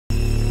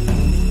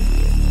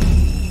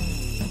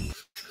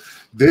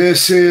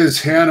This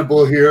is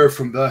Hannibal here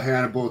from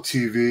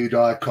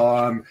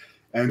thehannibaltv.com,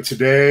 and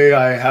today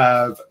I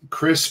have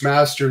Chris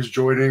Masters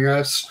joining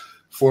us,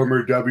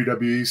 former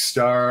WWE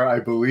star. I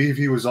believe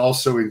he was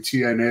also in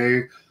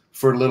TNA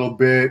for a little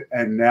bit,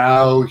 and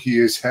now he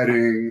is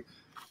heading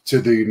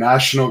to the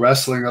National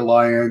Wrestling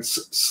Alliance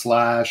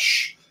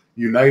 /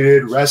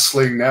 United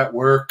Wrestling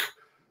Network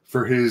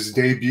for his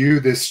debut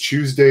this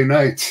Tuesday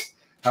night.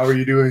 How are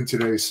you doing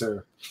today,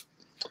 sir?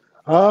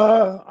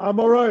 I'm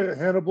all right,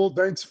 Hannibal.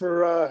 Thanks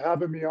for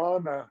having me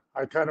on.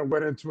 I kind of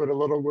went into it a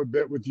little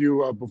bit with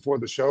you before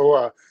the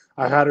show.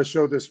 I had a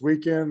show this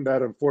weekend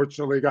that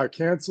unfortunately got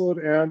canceled,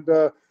 and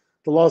the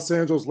Los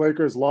Angeles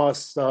Lakers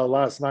lost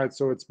last night,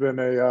 so it's been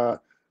a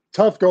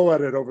tough go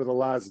at it over the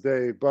last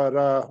day. But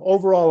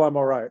overall, I'm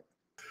all right.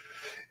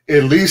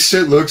 At least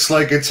it looks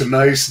like it's a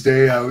nice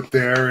day out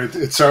there.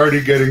 It's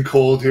already getting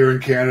cold here in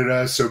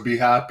Canada, so be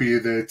happy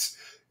that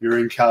you're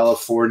in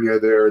California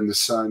there in the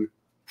sun.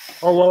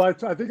 Oh, well, I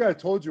think I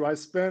told you I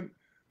spent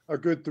a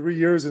good 3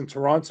 years in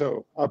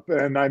Toronto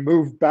and I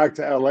moved back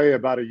to LA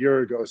about a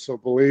year ago. So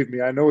believe me,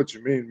 I know what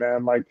you mean,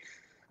 man.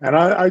 And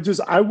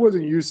I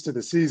wasn't used to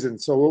the season.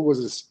 So it was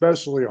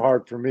especially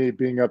hard for me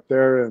being up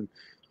there and,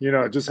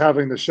 just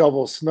having to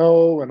shovel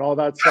snow and all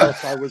that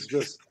stuff. I was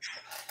just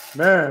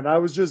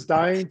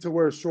dying to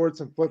wear shorts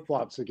and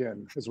flip-flops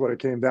again is what it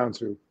came down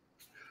to.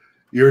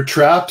 Your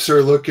traps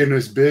are looking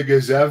as big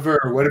as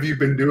ever. What have you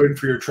been doing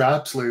for your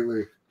traps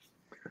lately?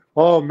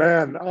 Oh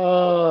man,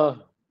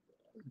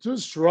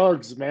 just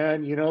shrugs,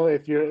 man.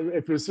 If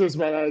you're serious,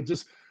 man,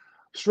 just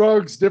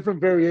shrugs,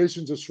 different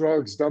variations of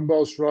shrugs,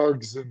 dumbbell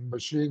shrugs and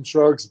machine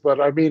shrugs. But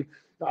I mean,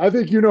 I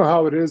think you know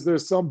how it is.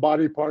 There's some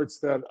body parts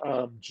that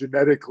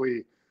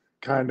genetically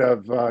kind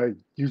of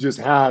you just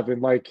have,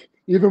 and like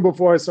even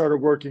before I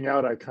started working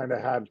out, I kind of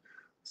had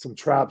some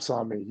traps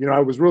on me. I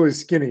was really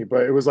skinny,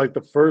 but it was like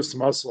the first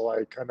muscle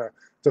I kind of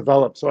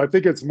developed. So I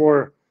think it's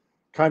more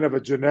kind of a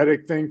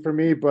genetic thing for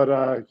me. But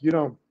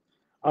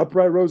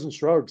upright rows and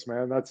shrugs,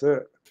 man. That's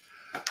it.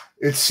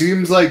 It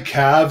seems like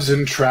calves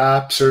and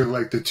traps are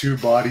like the two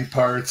body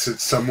parts that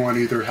someone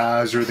either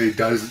has or they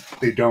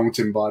don't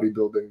in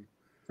bodybuilding.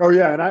 Oh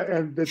yeah,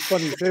 and it's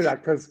funny you say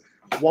that because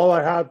while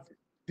I have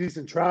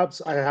decent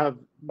traps,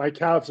 my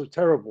calves are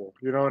terrible.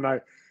 And I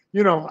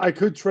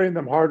could train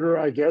them harder.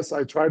 I guess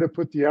I try to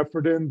put the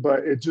effort in,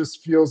 but it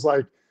just feels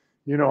like,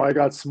 I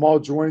got small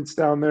joints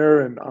down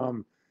there and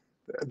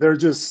they're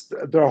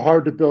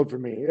hard to build for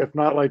me, if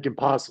not like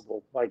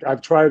impossible. Like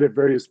I've tried at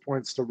various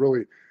points to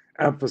really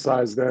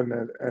emphasize them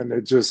and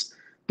it just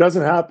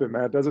doesn't happen,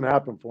 man. It doesn't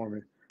happen for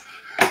me.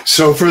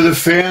 So for the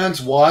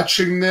fans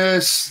watching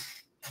this,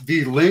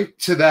 the link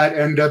to that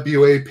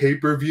NWA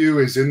pay-per-view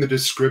is in the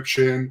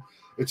description.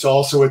 It's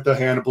also at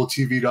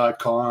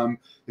thehannibaltv.com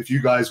if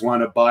you guys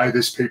want to buy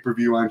this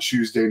pay-per-view on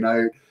Tuesday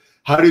night.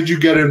 How did you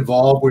get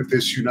involved with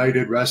this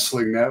United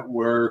Wrestling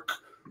Network?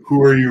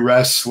 Who are you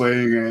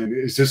wrestling, and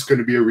is this going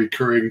to be a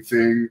recurring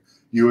thing,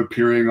 you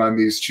appearing on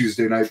these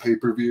Tuesday night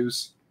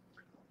pay-per-views?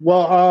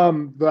 Well,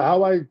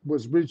 how I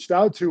was reached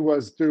out to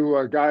was through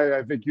a guy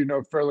I think you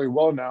know fairly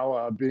well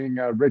now, being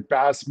Rick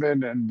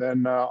Bassman, and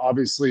then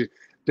obviously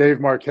Dave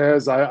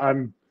Marquez.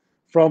 I'm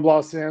from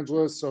Los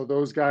Angeles, so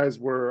those guys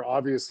were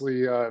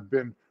obviously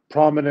been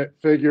prominent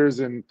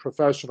figures in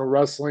professional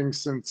wrestling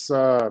since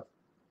I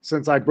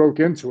broke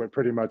into it,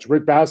 pretty much.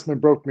 Rick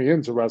Bassman broke me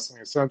into wrestling,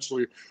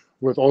 essentially,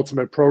 with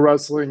Ultimate Pro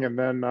Wrestling. And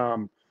then,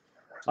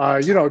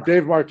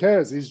 Dave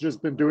Marquez, he's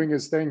just been doing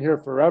his thing here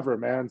forever,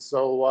 man.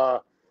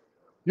 So,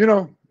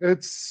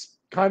 it's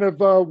kind of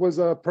was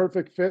a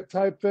perfect fit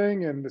type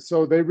thing. And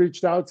so they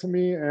reached out to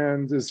me.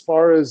 And as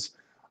far as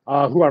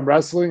who I'm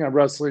wrestling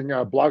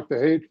Block the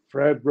Hate,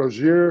 Fred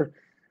Rozier.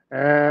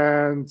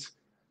 And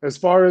as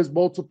far as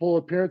multiple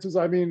appearances,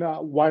 I mean,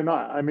 why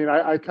not? I mean,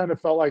 I kind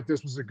of felt like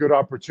this was a good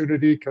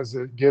opportunity because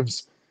it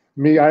gives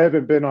me, I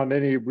haven't been on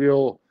any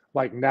real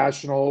like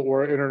national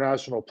or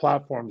international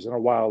platforms in a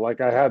while.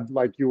 Like I had,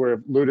 like you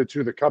were alluded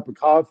to, the Cup of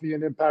Coffee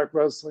in Impact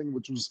Wrestling,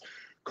 which was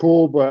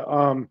cool, but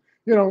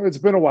it's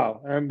been a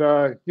while. And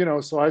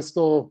so I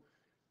still,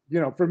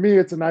 for me,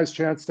 it's a nice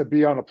chance to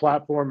be on a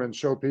platform and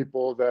show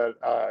people that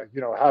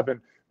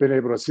haven't been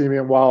able to see me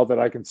in a while that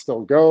I can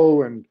still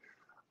go and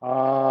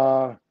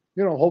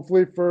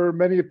hopefully for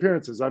many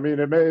appearances. I mean,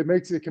 it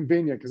makes it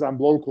convenient because I'm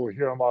local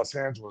here in Los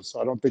Angeles, so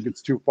I don't think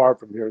it's too far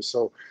from here.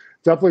 So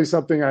definitely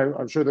something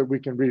I'm sure that we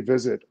can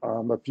revisit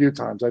a few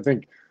times. I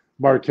think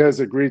Marquez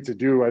agreed to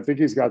do. I think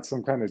he's got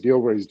some kind of deal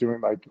where he's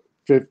doing like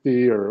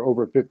 50 or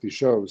over 50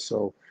 shows.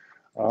 So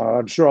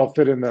I'm sure I'll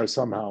fit in there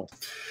somehow.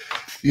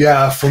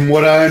 Yeah, from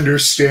what I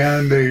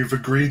understand, they've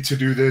agreed to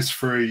do this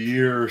for a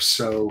year.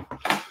 So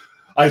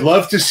I'd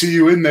love to see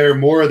you in there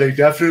more. They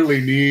definitely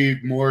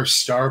need more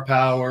star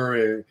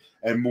power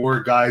and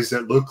more guys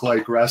that look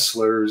like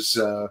wrestlers,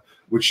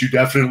 which you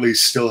definitely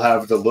still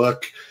have the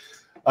look.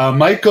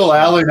 Michael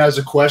Allen has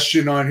a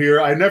question on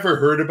here. I never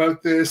heard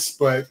about this,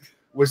 but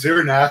was there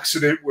an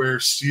accident where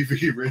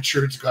Stevie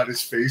Richards got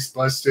his face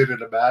busted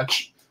in a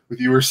match with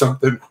you or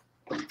something?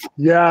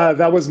 Yeah,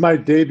 that was my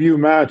debut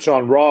match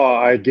on Raw.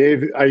 I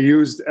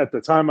used at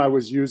the time I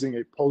was using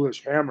a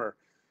Polish hammer.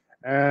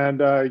 And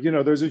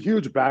there's a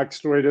huge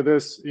backstory to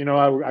this.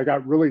 I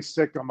got really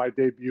sick on my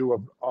debut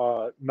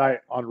of night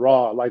on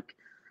Raw, like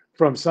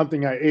from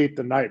something I ate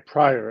the night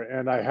prior,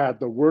 and I had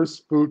the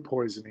worst food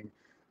poisoning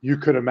you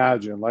could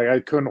imagine. Like I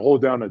couldn't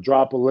hold down a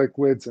drop of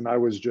liquids, and I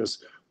was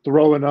just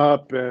throwing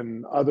up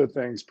and other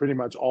things pretty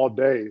much all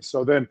day.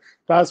 So then,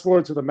 fast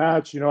forward to the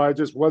match, I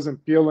just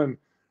wasn't feeling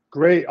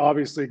great,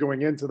 obviously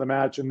going into the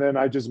match, and then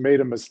I just made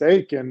a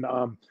mistake, and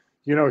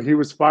he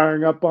was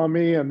firing up on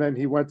me, and then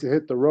he went to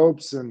hit the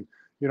ropes, and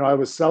I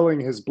was selling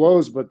his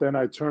blows, but then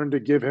I turned to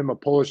give him a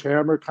Polish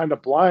hammer, kind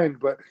of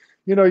blind. But,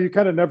 you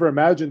kind of never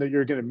imagine that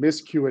you're going to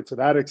miscue it to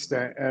that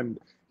extent. And,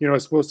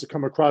 it's supposed to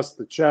come across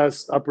the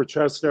chest, upper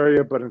chest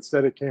area, but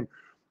instead it came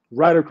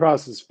right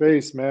across his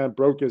face, man.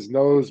 Broke his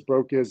nose,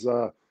 broke his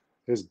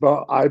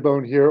eye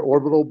bone here,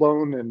 orbital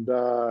bone. And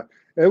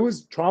it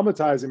was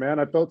traumatizing, man.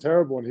 I felt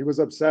terrible, and he was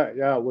upset.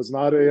 Yeah, it was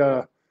not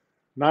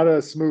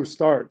a smooth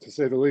start, to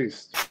say the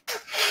least.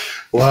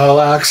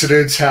 Well,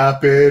 accidents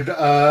happen.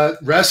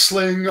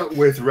 Wrestling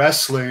with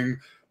Wrestling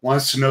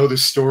wants to know the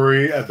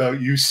story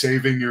about you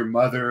saving your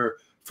mother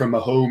from a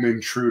home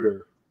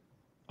intruder.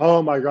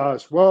 Oh my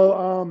gosh.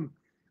 Well,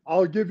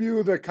 I'll give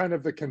you the kind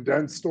of the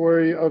condensed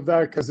story of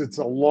that because it's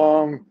a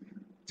long,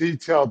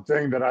 detailed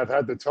thing that I've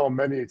had to tell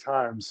many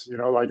times.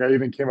 Like I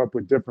even came up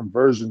with different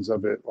versions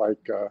of it,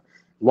 like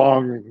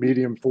long,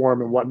 medium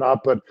form, and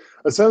whatnot. But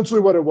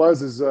essentially, what it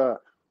was is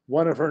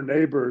one of her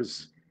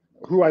neighbors,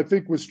 who I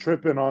think was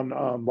tripping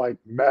on like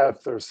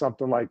meth or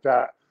something like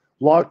that,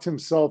 locked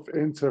himself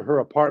into her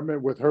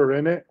apartment with her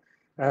in it.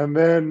 And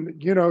then,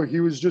 he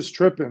was just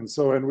tripping.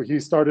 So, and he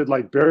started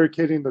like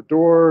barricading the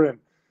door. And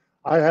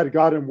I had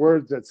gotten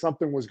word that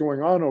something was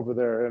going on over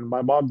there. And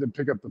my mom didn't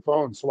pick up the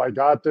phone. So I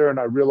got there and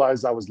I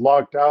realized I was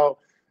locked out.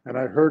 And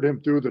I heard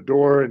him through the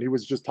door and he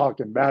was just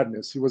talking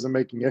madness. He wasn't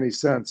making any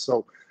sense.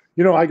 So,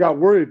 I got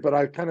worried, but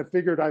I kind of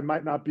figured I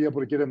might not be able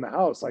to get in the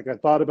house. Like I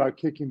thought about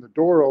kicking the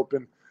door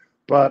open,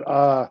 but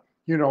I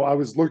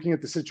was looking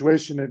at the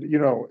situation, and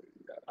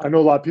I know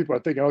a lot of people are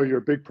thinking, "Oh, you're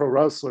a big pro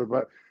wrestler,"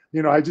 but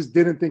I just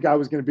didn't think I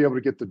was going to be able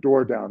to get the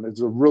door down. It's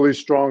a really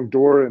strong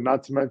door, and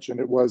not to mention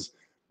it was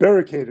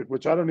barricaded,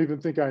 which I don't even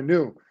think I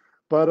knew.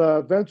 But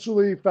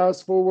eventually,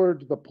 fast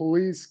forward, the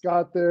police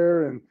got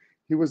there, and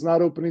he was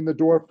not opening the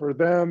door for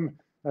them.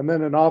 And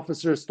then an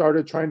officer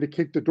started trying to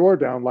kick the door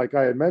down, like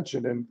I had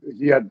mentioned, and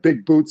he had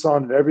big boots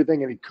on and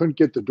everything, and he couldn't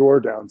get the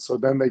door down. So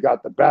then they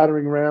got the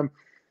battering ram,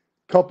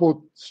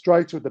 couple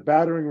strikes with the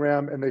battering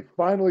ram, and they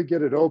finally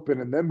get it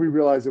open. And then we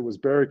realize it was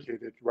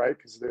barricaded, right?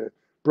 Because it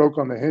broke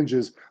on the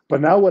hinges.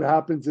 But now what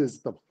happens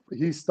is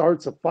he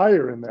starts a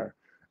fire in there,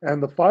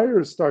 and the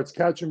fire starts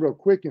catching real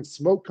quick, and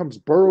smoke comes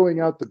burrowing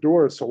out the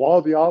door. So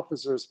all the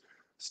officers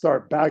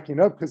start backing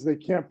up because they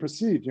can't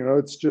proceed.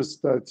 It's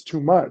just it's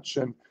too much.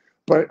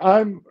 But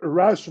I'm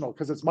irrational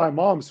because it's my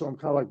mom, so I'm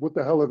kind of like, what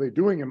the hell are they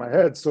doing in my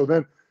head? So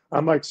then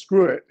I'm like,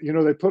 screw it.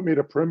 They put me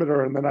to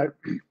perimeter, and then I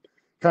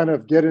kind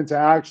of get into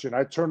action.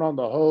 I turn on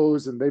the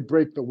hose and they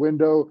break the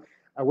window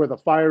where the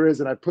fire is,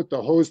 and I put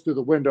the hose through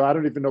the window. I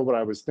don't even know what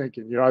I was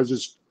thinking. I was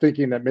just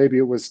thinking that maybe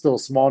it was still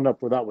small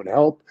enough where that would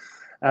help.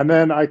 And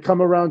then I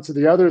come around to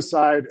the other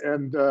side,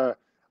 and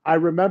I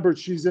remembered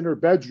she's in her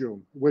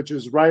bedroom, which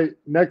is right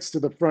next to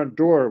the front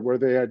door where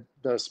the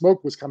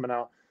smoke was coming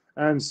out.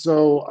 And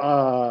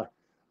so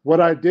what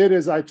I did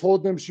is I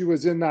told them she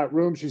was in that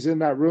room. She's in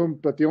that room.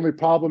 But the only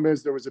problem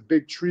is there was a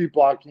big tree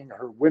blocking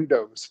her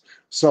windows.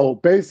 So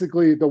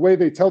basically, the way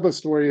they tell the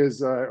story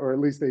is, or at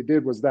least they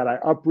did, was that I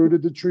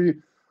uprooted the tree.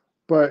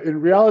 But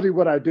in reality,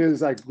 what I did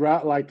is I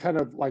kind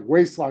of like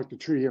waist locked the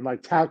tree and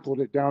like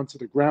tackled it down to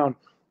the ground,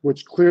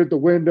 which cleared the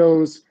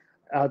windows.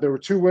 There were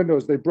two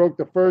windows. They broke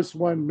the first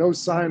one, no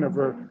sign of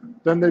her.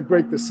 Then they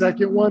break the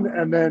second one,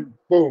 and then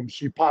boom,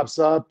 she pops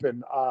up,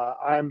 and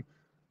I'm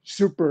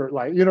super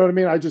like, you know what I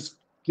mean? I just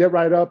get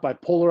right up, I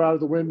pull her out of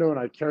the window, and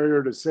I carry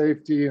her to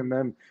safety. And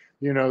then,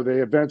 they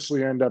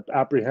eventually end up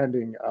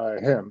apprehending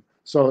him.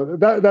 So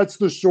that's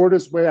the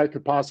shortest way I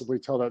could possibly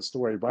tell that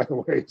story, by the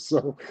way.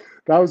 So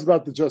that was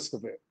about the gist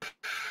of it.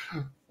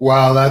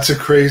 Wow, that's a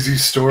crazy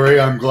story.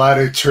 I'm glad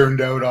it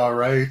turned out all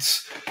right.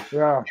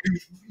 Yeah.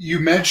 You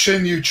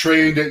mentioned you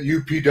trained at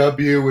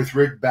UPW with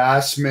Rick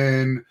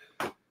Bassman.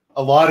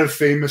 A lot of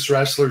famous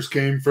wrestlers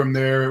came from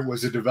there. It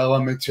was a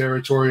development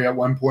territory at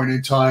one point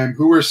in time.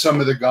 Who were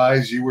some of the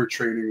guys you were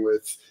training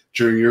with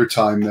during your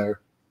time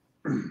there?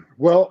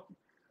 Well,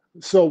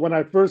 so when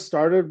I first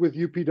started with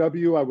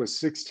UPW, I was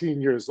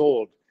 16 years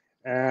old.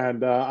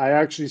 And I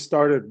actually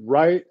started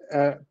right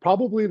at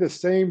probably the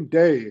same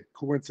day,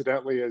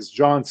 coincidentally, as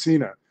John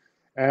Cena.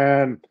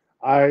 And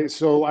I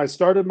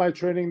started my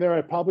training there.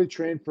 I probably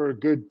trained for a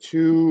good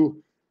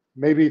 2,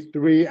 maybe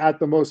 3, at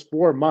the most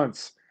 4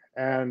 months.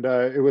 And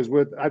it was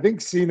with, I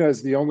think Cena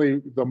is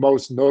the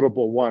most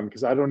notable one,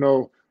 because I don't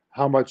know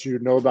how much you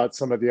know about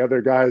some of the other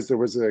guys. There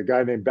was a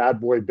guy named Bad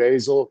Boy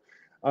Basil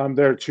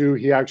there too.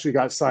 He actually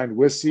got signed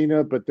with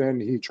Cena, but then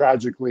he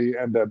tragically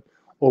ended up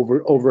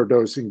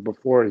overdosing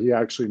before he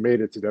actually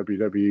made it to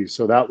WWE.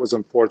 So that was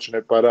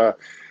unfortunate. But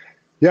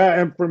yeah,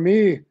 and for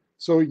me,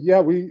 so yeah,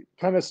 we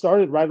kind of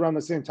started right around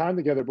the same time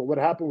together. But what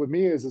happened with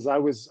me is I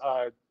was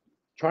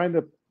trying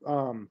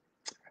to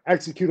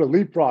execute a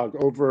leapfrog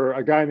over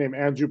a guy named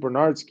Andrew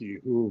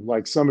Bernardsky, who,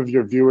 like some of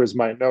your viewers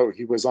might know,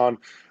 he was on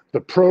the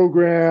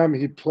program.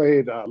 He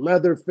played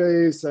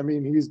Leatherface. I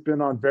mean, he's been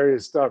on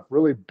various stuff.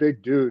 Really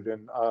big dude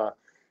and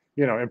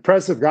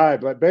impressive guy.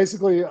 But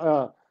basically,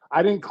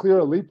 I didn't clear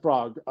a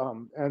leapfrog,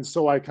 and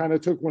so I kind of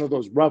took one of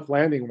those rough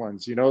landing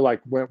ones.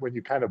 Like when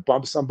you kind of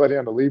bump somebody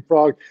on the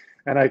leapfrog,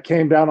 and I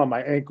came down on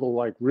my ankle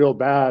like real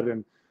bad.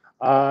 And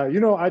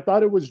I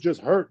thought it was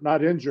just hurt,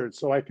 not injured.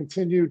 So I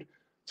continued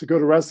to go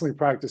to wrestling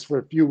practice for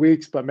a few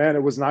weeks, but man,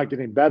 it was not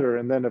getting better.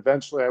 And then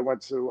eventually I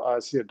went to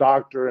see a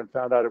doctor and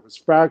found out it was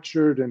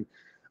fractured and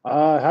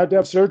had to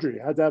have surgery,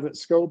 had to have it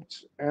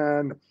scoped.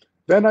 And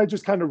then I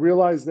just kind of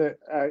realized that,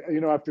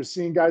 after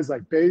seeing guys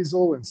like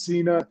Basil and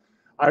Cena,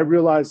 I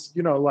realized,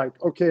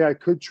 like, okay, I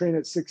could train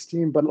at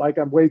 16, but like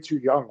I'm way too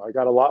young. I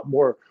got a lot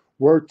more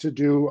work to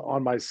do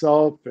on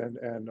myself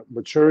and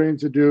maturing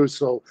to do.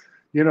 So,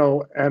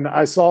 and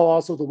I saw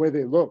also the way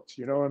they looked,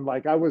 and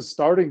like I was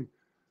starting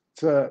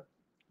to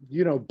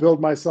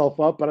build myself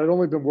up, but I'd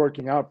only been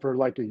working out for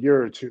like a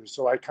year or two.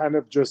 So I kind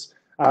of just,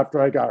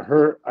 after I got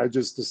hurt, I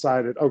just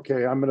decided,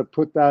 okay, I'm going to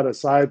put that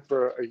aside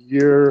for a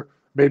year,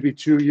 maybe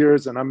 2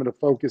 years, and I'm going to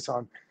focus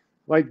on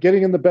like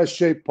getting in the best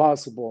shape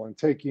possible and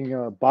taking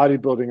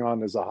bodybuilding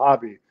on as a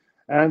hobby.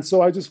 And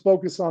so I just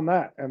focused on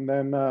that. And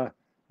then, I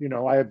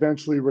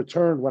eventually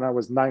returned when I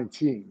was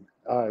 19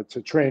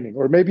 to training,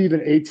 or maybe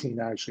even 18,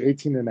 actually,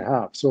 18 and a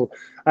half. So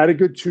I had a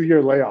good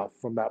 2-year layoff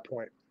from that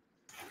point.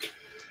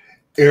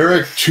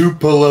 Eric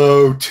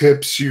Tupelo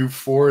tips you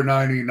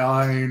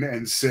 $4.99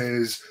 and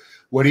says,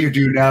 what do you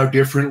do now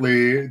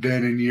differently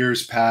than in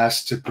years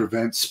past to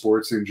prevent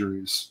sports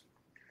injuries?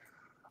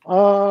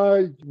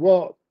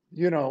 Well,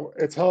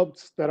 it's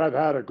helped that I've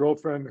had a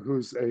girlfriend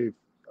who's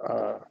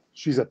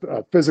she's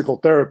a physical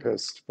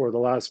therapist for the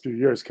last few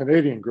years,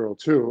 Canadian girl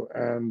too.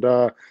 And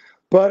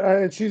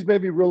she's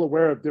made me real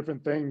aware of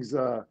different things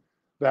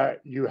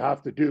that you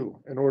have to do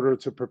in order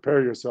to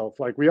prepare yourself.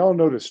 Like we all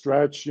know to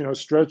stretch,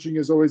 stretching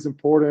is always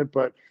important,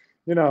 but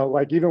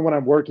like even when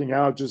I'm working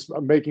out, just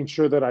making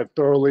sure that I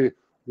thoroughly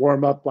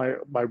warm up my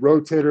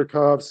rotator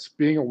cuffs,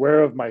 being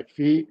aware of my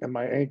feet and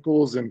my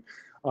ankles, and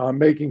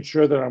making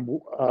sure that I'm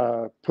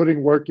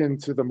putting work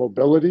into the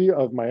mobility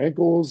of my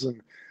ankles.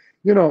 And,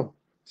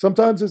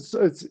 sometimes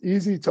it's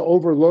easy to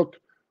overlook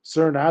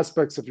certain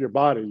aspects of your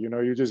body.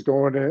 You just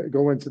go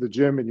into the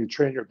gym and you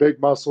train your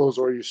big muscles,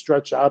 or you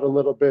stretch out a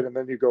little bit and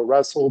then you go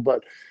wrestle.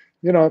 But,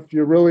 if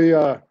you're really,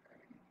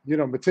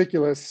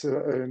 meticulous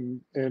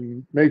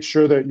and make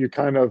sure that you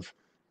kind of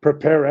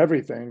prepare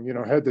everything,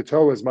 head to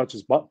toe as much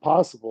as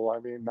possible. I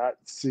mean, that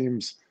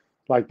seems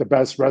like the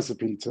best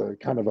recipe to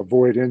kind of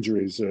avoid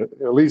injuries.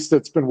 At least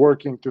it's been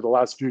working through the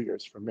last few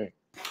years for me.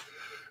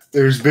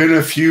 There's been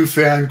a few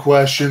fan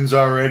questions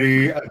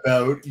already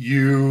about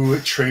you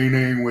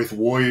training with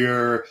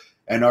Warrior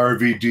and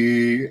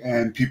RVD,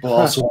 and people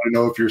also want to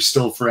know if you're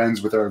still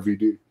friends with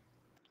RVD.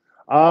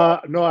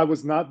 No, I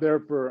was not there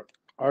for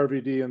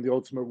RVD and the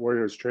Ultimate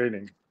Warrior's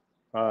training.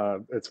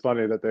 It's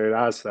funny that they had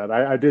asked that.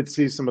 I did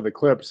see some of the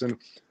clips, and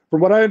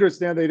from what I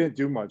understand, they didn't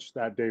do much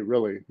that day,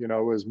 really. It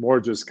was more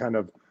just kind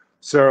of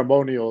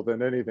ceremonial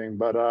than anything.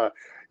 But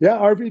yeah,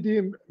 RVD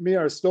and me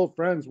are still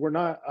friends. We're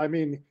not, I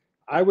mean,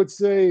 I would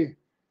say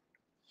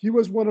he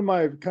was one of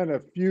my kind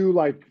of few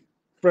like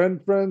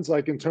friends,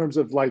 like in terms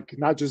of like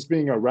not just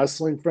being a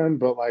wrestling friend,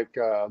 but like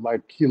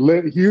he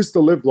used to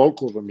live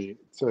local to me.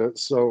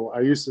 So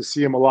I used to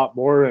see him a lot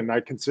more, and I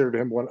considered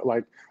him one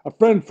like a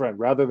friend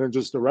rather than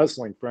just a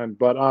wrestling friend.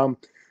 But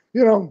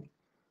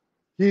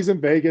he's in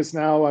Vegas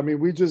now. I mean,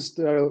 we just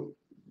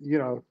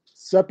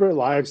separate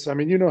lives. I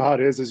mean, you know how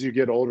it is as you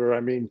get older. I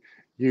mean,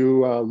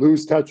 you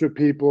lose touch with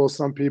people.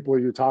 Some people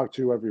you talk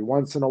to every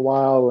once in a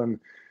while, and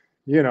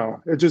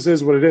it just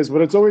is what it is.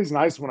 But it's always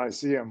nice when I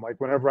see him. Like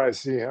whenever I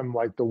see him,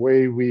 like the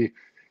way we,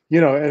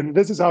 and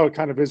this is how it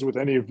kind of is with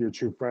any of your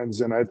true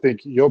friends. And I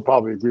think you'll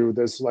probably agree with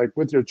this. Like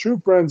with your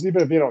true friends,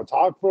 even if you don't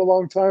talk for a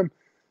long time,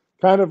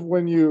 kind of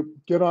when you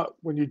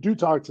do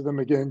talk to them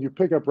again, you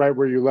pick up right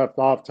where you left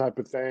off, type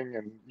of thing.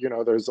 And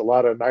there's a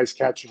lot of nice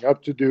catching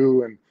up to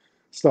do and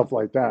stuff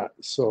like that.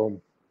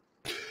 So,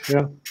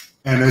 yeah.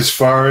 And as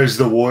far as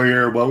the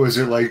Warrior, what was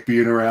it like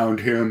being around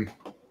him?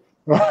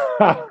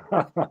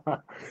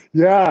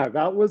 Yeah,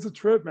 that was a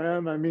trip,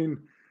 man. I mean,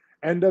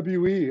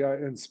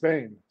 NWE in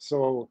Spain.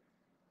 So,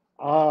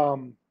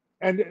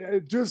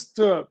 and just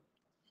to,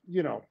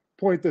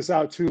 point this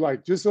out too,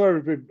 like just so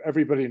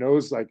everybody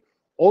knows, like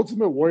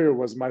Ultimate Warrior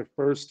was my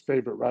first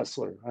favorite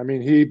wrestler. I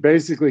mean, he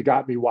basically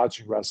got me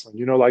watching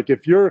wrestling. Like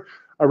if you're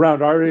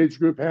around our age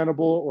group,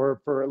 Hannibal, or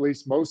for at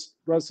least most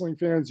wrestling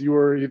fans, you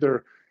were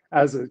either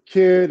as a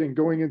kid and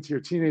going into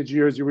your teenage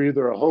years, you were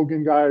either a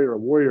Hogan guy or a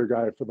Warrior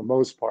guy for the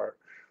most part.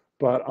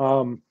 But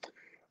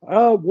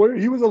Where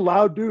he was a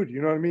loud dude,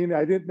 you know what I mean?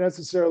 I didn't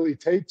necessarily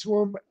take to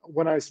him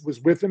when I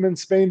was with him in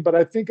Spain, but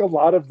I think a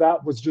lot of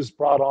that was just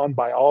brought on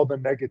by all the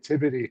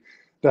negativity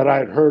that I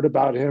had heard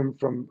about him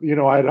from,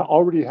 I had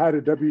already had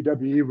a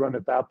WWE run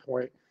at that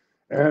point.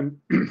 And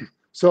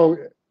so,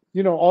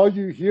 all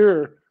you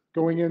hear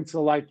going into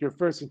like your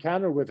first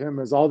encounter with him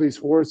is all these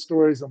horror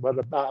stories and what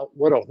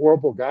a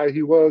horrible guy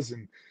he was.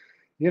 And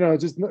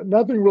just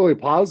nothing really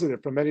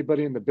positive from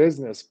anybody in the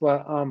business.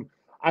 But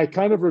I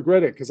kind of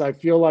regret it because I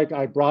feel like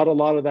I brought a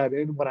lot of that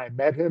in when I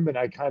met him, and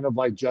I kind of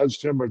like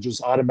judged him or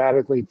just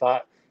automatically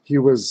thought he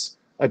was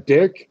a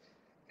dick,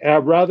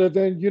 rather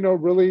than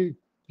really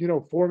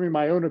forming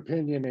my own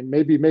opinion and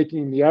maybe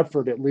making the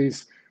effort at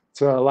least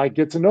to like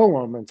get to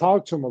know him and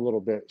talk to him a little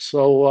bit.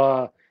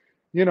 So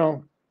you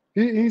know,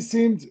 he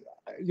seemed,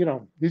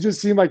 he just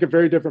seemed like a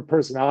very different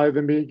personality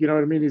than me. You know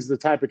what I mean? He's the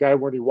type of guy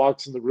when he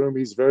walks in the room,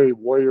 he's very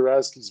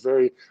warrior-esque. He's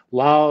very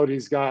loud.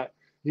 He's got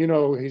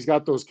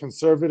those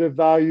conservative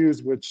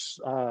values, which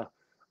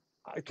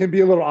can be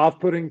a little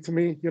off-putting to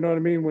me. You know what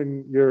I mean?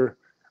 When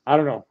I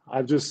don't know.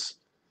 I just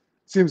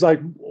seems like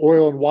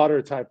oil and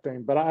water type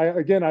thing. But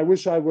I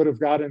wish I would have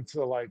got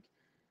into like,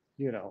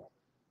 you know,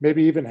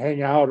 maybe even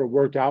hang out or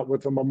work out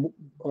with him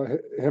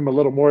a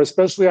little more,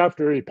 especially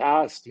after he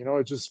passed.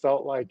 It just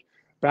felt like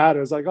bad. It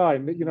was like, I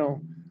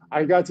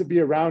got to be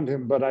around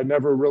him, but I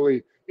never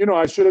really,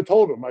 I should have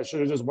told him. I should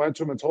have just went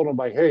to him and told him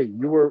like, hey,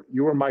 you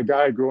were my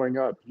guy growing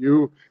up.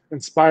 You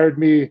inspired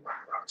me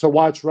to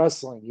watch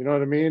wrestling. You know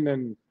what I mean?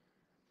 And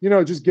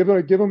just give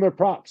them their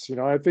props.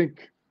 I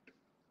think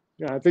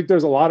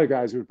there's a lot of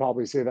guys who would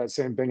probably say that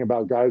same thing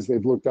about guys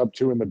they've looked up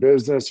to in the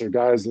business or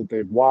guys that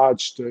they've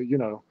watched.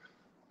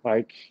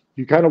 Like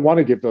you kind of want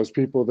to give those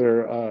people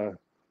their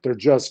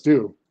just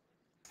due.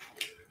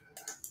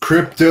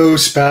 Crypto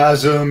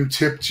Spasm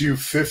tipped you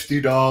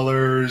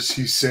 $50.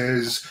 He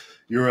says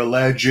you're a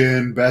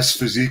legend, best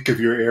physique of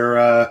your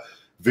era.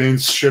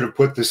 Vince should have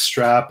put the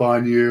strap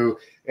on you.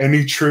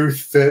 Any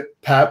truth that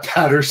Pat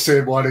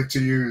Patterson wanted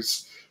to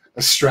use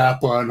a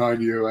strap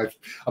on you?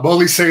 I'm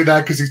only saying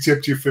that because he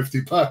tipped you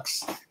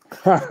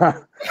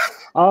 $50.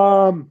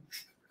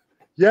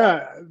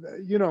 Yeah,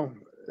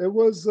 it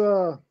was.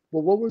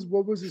 Well,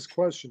 what was his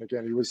question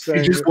again? He was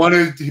saying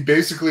he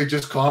basically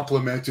just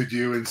complimented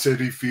you and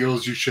said he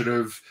feels you should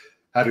have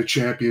had a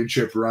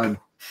championship run.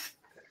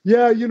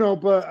 Yeah,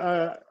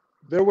 but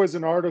there was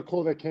an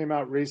article that came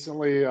out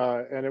recently,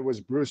 and it was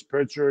Bruce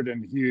Pritchard,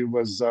 and he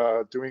was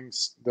doing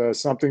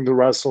something to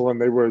wrestle,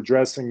 and they were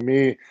addressing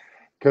me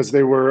because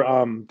they were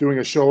doing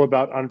a show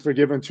about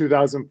Unforgiven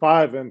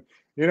 2005, and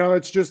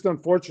it's just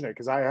unfortunate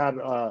because I had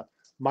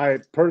my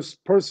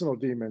personal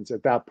demons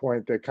at that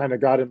point that kind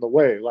of got in the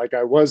way. Like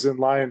I was in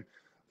line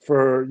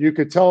you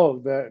could tell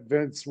that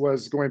Vince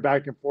was going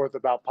back and forth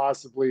about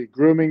possibly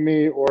grooming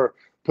me or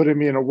putting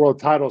me in a world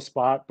title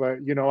spot. But,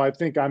 I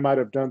think I might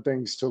have done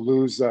things to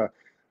lose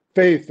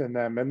faith in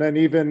them. And then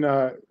even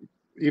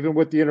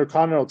with the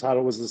Intercontinental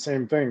title was the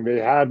same thing. They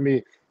had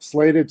me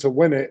slated to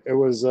win it. It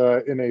was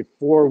in a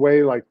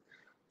 4-way like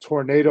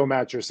tornado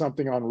match or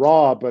something on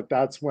Raw, but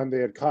that's when they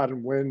had caught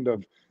wind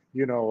of,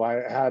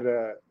 I had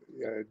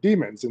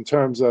demons in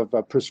terms of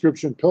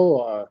prescription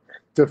pill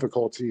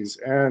difficulties.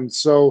 And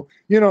so,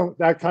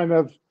 that kind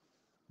of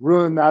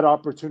ruined that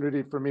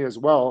opportunity for me as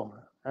well.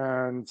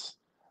 And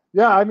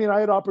yeah, I mean,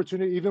 I had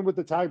opportunity even with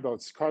the tag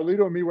belts.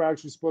 Carlito and me were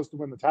actually supposed to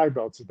win the tag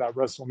belts at that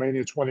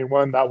WrestleMania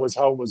 21. That was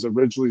how it was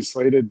originally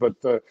slated,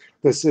 but the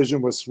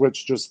decision was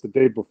switched just the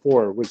day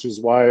before, which is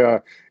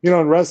why, in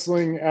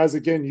wrestling, as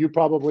again, you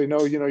probably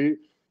know, you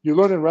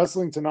learn in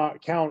wrestling to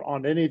not count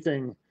on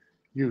anything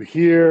you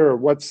hear or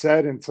what's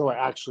said until it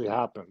actually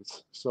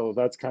happens. So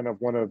that's kind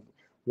of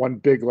one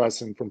big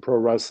lesson from pro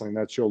wrestling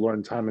that you'll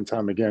learn time and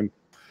time again.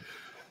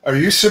 Are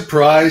you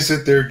surprised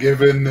that they're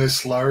giving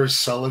this Lars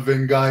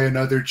Sullivan guy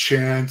another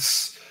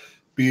chance,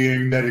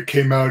 being that it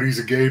came out he's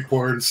a gay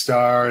porn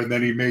star and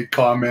then he made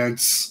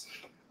comments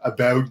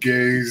about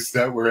gays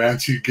that were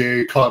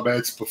anti-gay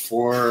comments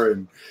before,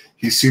 and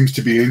he seems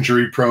to be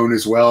injury prone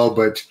as well,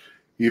 but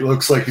he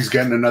looks like he's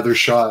getting another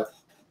shot?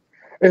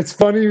 It's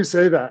funny you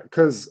say that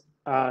because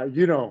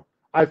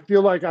I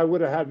feel like I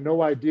would have had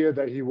no idea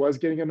that he was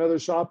getting another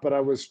shot, but I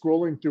was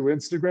scrolling through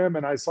Instagram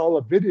and I saw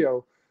a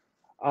video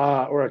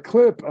or a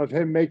clip of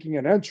him making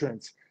an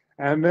entrance.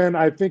 And then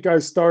I think I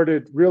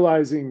started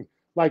realizing,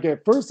 like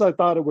at first I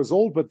thought it was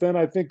old, but then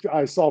I think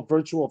I saw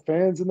virtual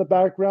fans in the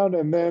background.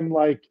 And then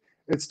like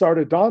it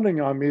started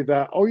dawning on me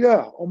that, oh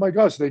yeah, oh my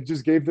gosh, they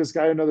just gave this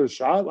guy another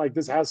shot. Like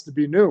this has to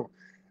be new.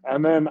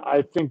 And then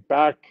I think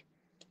back,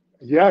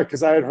 yeah,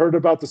 because I had heard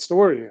about the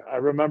story. I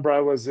remember I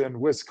was in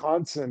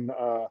Wisconsin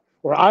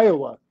or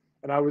Iowa,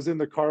 and I was in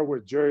the car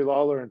with Jerry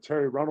Lawler and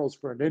Terry Runnels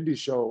for an indie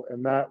show,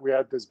 and that we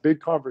had this big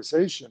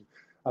conversation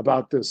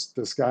about this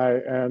guy.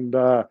 And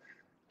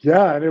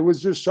yeah, and it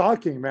was just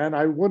shocking, man.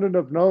 I wouldn't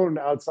have known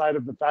outside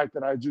of the fact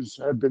that I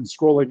just had been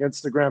scrolling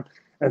Instagram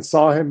and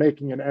saw him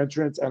making an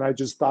entrance, and I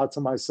just thought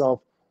to myself,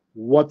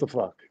 what the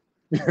fuck?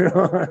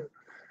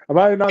 Am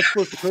I not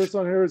supposed to curse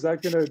on here? Is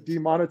that going to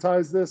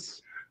demonetize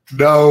this?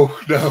 No.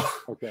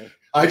 Okay.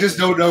 I just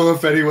don't know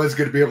if anyone's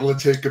going to be able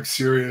to take him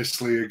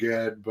seriously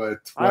again,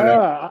 but I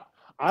whatever. uh,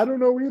 I don't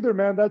know either,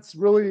 man. That's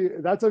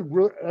a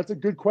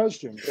good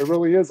question. It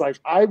really is. Like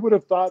I would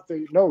have thought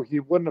that no, he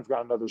wouldn't have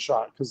got another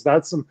shot because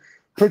that's some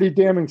pretty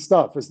damning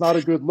stuff. It's not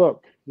a good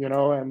look,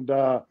 and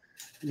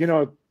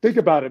think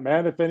about it,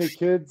 man. If any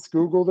kids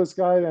Google this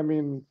guy, I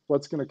mean,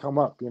 what's going to come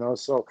up,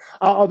 So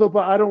but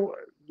I don't,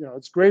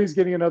 it's great he's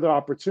getting another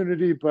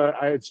opportunity, but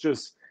it's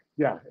just,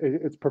 yeah,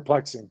 it's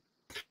perplexing.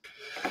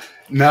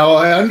 Now,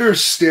 I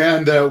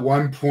understand that at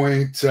one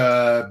point,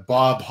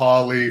 Bob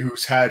Holly,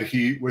 who's had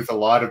heat with a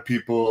lot of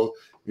people,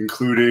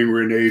 including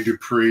Rene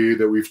Dupree,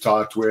 that we've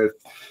talked with,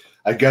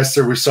 I guess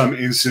there was some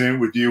incident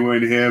with you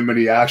and him, and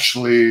he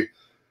actually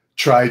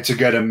tried to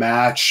get a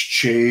match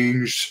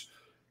changed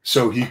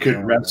so he could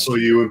wrestle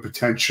you and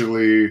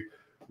potentially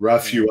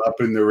rough you up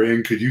in the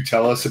ring. Could you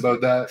tell us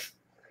about that?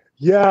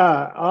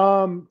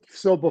 Yeah.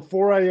 So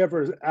before I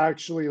ever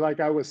actually, like,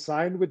 I was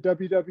signed with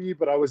WWE,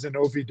 but I was in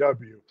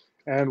OVW.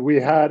 And when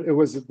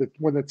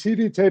the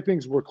TV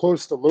tapings were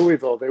close to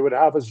Louisville, they would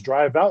have us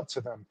drive out to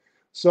them.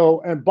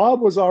 So, and Bob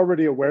was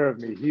already aware of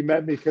me. He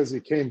met me because he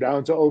came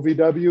down to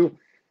OVW,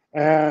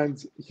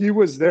 and he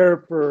was there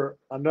for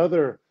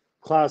another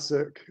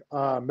classic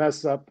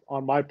mess up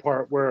on my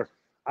part where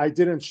I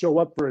didn't show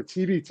up for a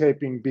TV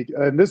taping.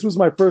 And this was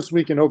my first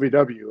week in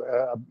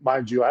OVW,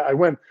 mind you. I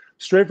went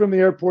straight from the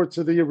airport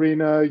to the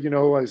arena.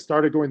 I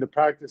started going to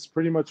practice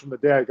pretty much from the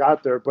day I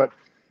got there. But,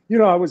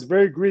 I was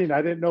very green.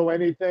 I didn't know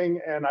anything.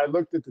 And I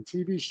looked at the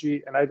TV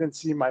sheet and I didn't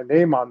see my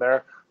name on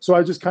there. So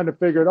I just kind of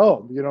figured,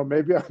 oh,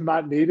 maybe I'm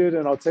not needed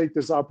and I'll take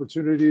this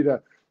opportunity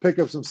to pick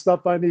up some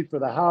stuff I need for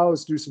the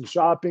house, do some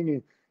shopping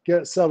and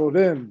get settled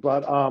in.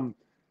 But,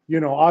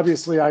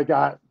 obviously I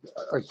got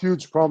a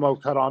huge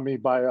promo cut on me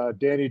by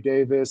Danny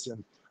Davis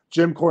and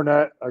Jim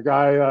Cornette, a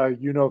guy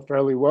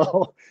fairly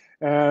well.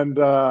 And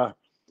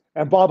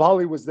and Bob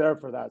Holly was there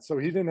for that. So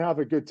he didn't have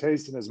a good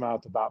taste in his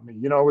mouth about me.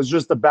 It was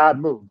just a bad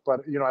move,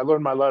 but, I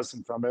learned my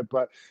lesson from it.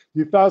 But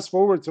you fast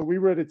forward to we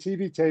were at a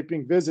TV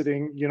taping,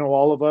 visiting,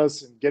 all of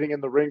us and getting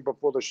in the ring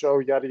before the show,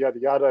 yada, yada,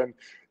 yada.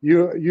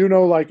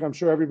 And like I'm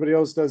sure everybody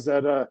else does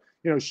that,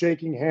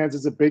 shaking hands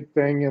is a big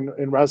thing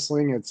in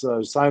wrestling. It's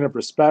a sign of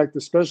respect,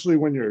 especially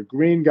when you're a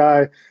green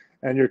guy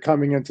and you're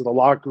coming into the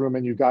locker room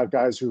and you got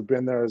guys who've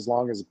been there as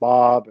long as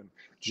Bob and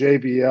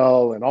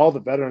JBL and all the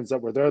veterans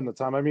that were there in the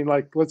time. I mean,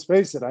 like, let's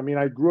face it. I mean,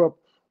 I grew up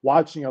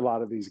watching a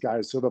lot of these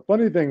guys. So the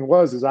funny thing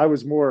is I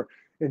was more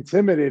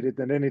intimidated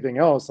than anything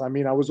else. I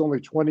mean, I was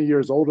only 20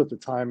 years old at the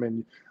time,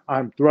 and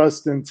I'm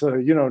thrust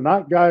into,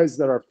 not guys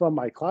that are from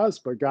my class,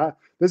 but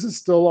this is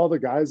still all the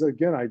guys,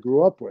 again, I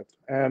grew up with.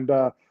 And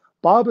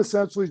Bob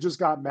essentially just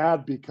got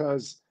mad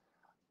because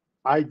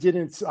I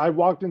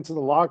walked into the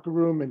locker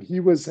room and he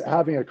was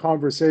having a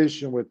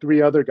conversation with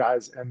three other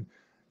guys. And,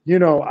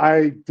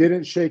 I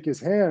didn't shake his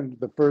hand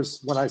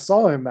when I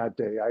saw him that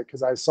day,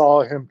 because I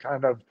saw him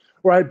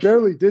or I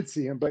barely did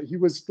see him, but he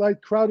was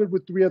like crowded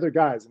with three other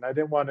guys and I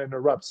didn't want to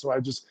interrupt. So I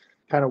just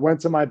kind of went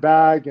to my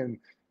bag and,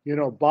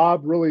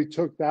 Bob really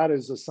took that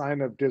as a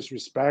sign of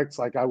disrespect.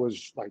 Like I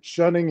was like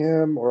shunning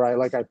him, or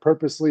I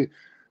purposely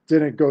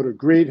didn't go to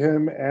greet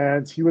him,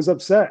 and he was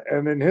upset.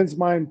 And in his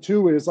mind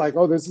too, it's like,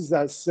 oh, this is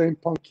that same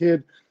punk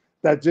kid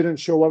that didn't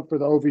show up for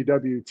the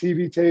OVW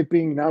TV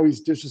taping. Now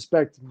he's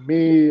disrespecting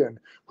me, and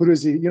who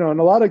does he, and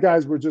a lot of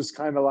guys were just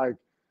kind of like,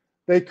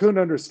 they couldn't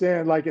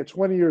understand, like at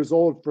 20 years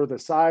old for the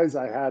size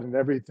I had and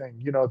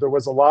everything, there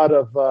was a lot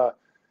of,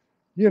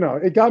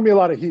 it got me a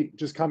lot of heat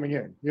just coming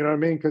in, you know what I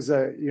mean? Because,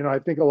 I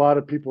think a lot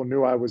of people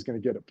knew I was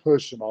going to get a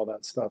push and all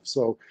that stuff.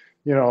 So,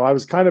 I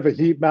was kind of a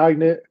heat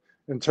magnet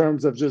in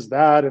terms of just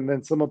that. And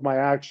then some of my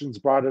actions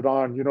brought it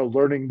on,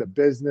 learning the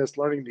business,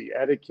 learning the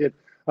etiquette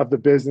of the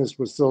business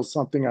was still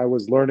something I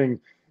was learning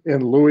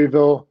in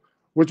Louisville,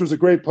 which was a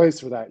great place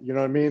for that. You know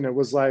what I mean? It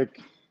was like,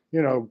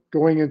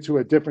 going into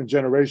a different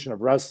generation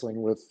of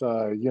wrestling with,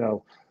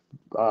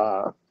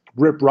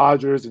 Rip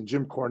Rogers and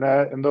Jim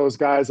Cornette and those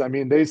guys. I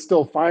mean, they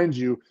still find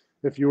you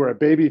if you were a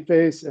baby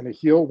face and a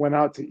heel went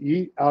out to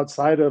eat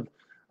outside of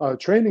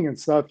training and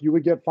stuff, you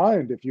would get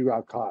fined if you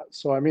got caught.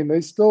 So, I mean,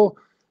 they still,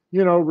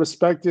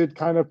 respected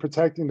kind of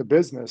protecting the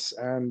business.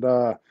 And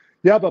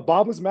yeah, but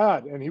Bob was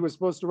mad and he was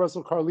supposed to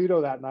wrestle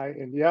Carlito that night.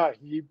 And yeah,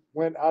 he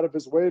went out of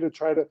his way to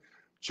try to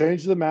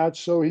change the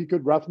match so he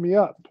could rough me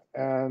up.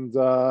 And,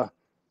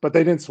 but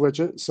they didn't switch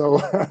it.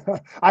 So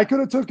I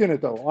could have taken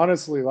it though,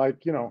 honestly, like,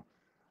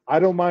 I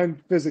don't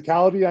mind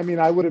physicality. I mean,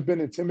 I would have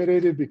been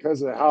intimidated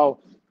because of how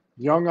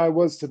young I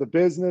was to the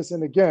business.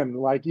 And again,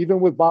 like even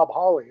with Bob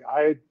Holly,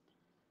 I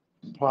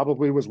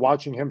probably was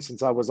watching him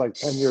since I was like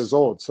 10 years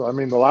old. So, I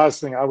mean, the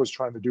last thing I was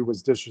trying to do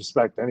was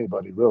disrespect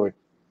anybody, really.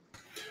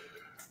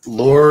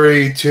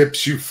 Lori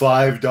tips you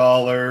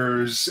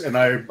 $5, and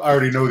I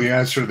already know the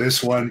answer to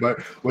this one, but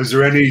was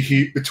there any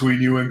heat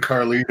between you and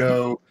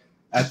Carlito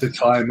at the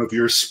time of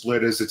your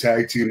split as a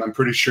tag team? I'm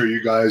pretty sure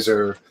you guys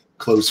are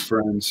close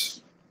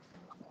friends.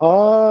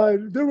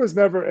 There was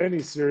never any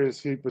serious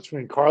heat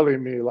between Carly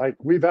and me. Like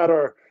we've had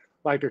a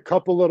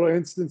couple little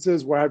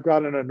instances where I've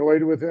gotten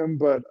annoyed with him,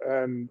 but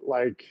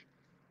like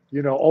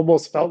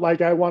almost felt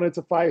like I wanted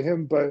to fight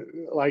him, but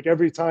like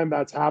every time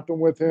that's happened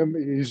with him,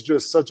 he's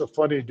just such a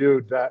funny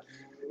dude that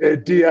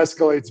it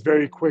de-escalates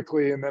very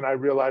quickly, and then I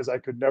realize I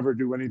could never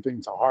do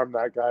anything to harm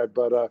that guy.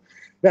 But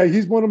yeah,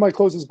 he's one of my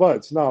closest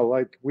buds. No,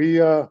 like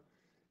we I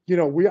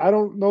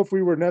don't know if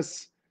we were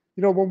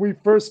when we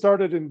first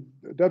started in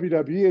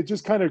WWE, it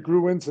just kind of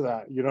grew into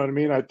that. You know what I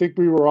mean? I think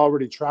we were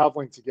already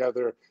traveling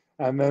together,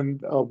 and then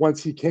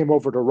once he came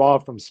over to Raw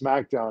from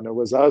SmackDown, it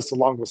was us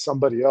along with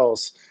somebody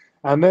else.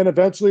 And then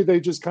eventually they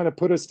just kind of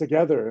put us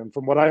together. And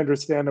from what I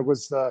understand, it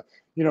was,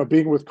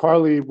 being with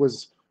Carly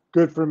was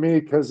good for me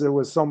because it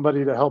was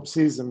somebody to help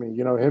season me,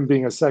 him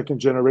being a second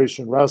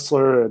generation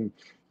wrestler. And,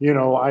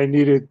 I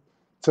needed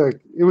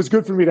it was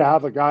good for me to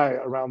have a guy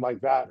around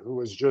like that who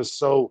was just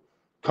so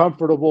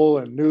comfortable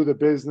and knew the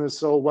business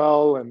so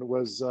well and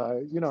was,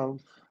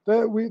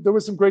 there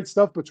was some great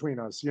stuff between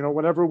us.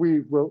 Whenever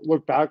we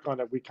look back on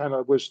it, we kind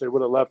of wish they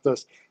would have left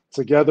us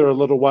together a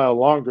little while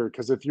longer.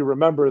 Because if you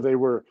remember, they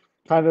were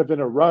kind of in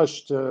a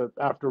rush to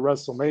after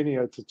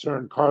WrestleMania to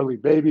turn Carly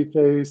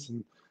babyface,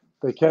 and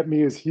they kept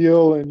me as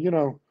heel.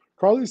 And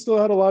Carly still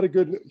had a lot of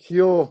good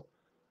heel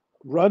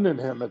run in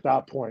him at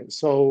that point.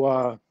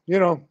 So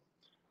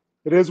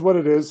it is what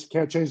it is.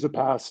 Can't change the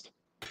past.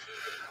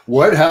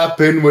 What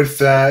happened with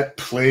that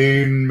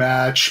plane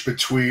match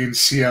between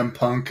CM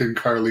Punk and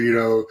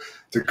Carlito?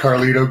 Did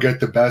Carlito get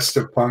the best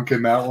of Punk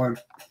in that one?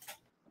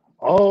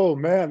 Oh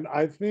man,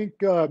 I think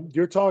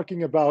you're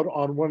talking about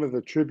on one of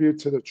the Tribute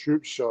to the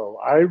Troop show.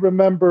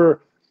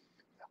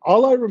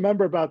 All I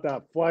remember about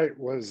that fight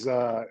was,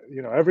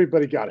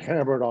 everybody got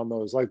hammered on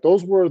those. Like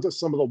those were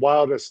some of the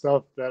wildest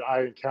stuff that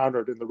I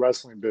encountered in the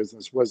wrestling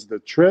business. Was the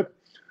trip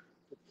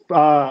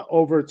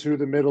over to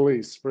the Middle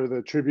East for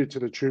the Tribute to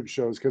the Troop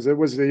shows, because it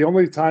was the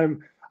only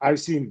time I've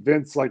seen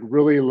Vince like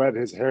really let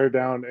his hair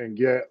down and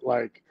get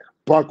like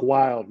buck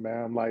wild,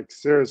 man. Like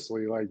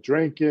seriously, like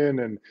drinking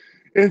and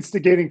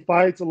instigating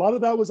fights. A lot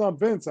of that was on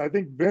Vince. I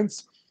think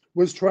Vince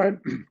was trying.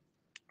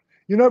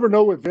 You never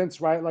know with Vince,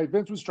 right? Like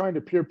Vince was trying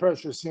to peer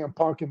pressure CM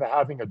Punk into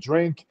having a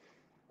drink,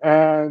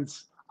 and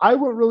I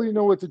wouldn't really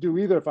know what to do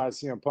either if I was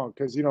CM Punk,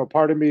 because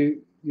part of me,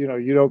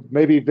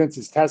 maybe Vince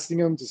is testing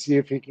him to see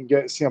if he can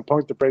get CM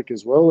Punk to break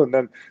his will, and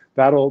then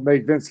that'll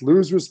make Vince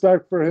lose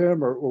respect for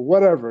him or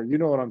whatever. You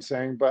know what I'm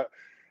saying? But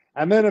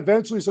and then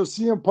eventually, so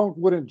CM Punk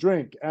wouldn't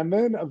drink, and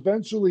then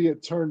eventually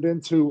it turned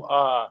into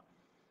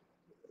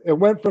it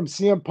went from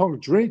CM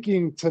Punk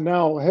drinking to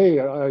now, hey,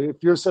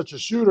 if you're such a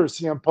shooter,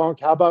 CM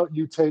Punk, how about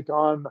you take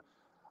on?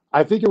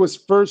 I think it was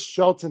first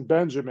Shelton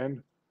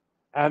Benjamin,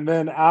 and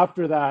then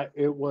after that,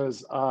 it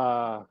was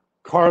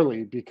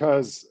Carly,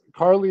 because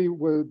Carly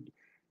would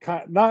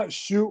not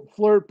shoot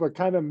flirt, but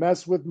kind of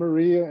mess with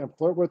Maria and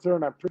flirt with her.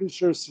 And I'm pretty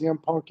sure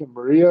CM Punk and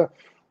Maria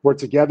were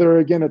together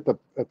again at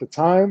the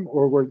time,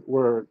 or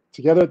were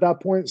together at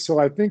that point. So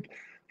I think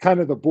kind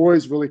of the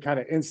boys really kind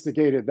of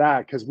instigated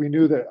that, because we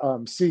knew that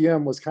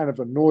CM was kind of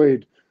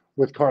annoyed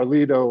with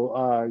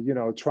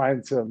Carlito,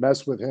 trying to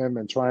mess with him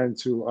and trying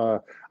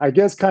to, I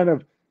guess, kind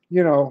of,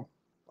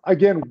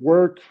 again,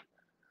 work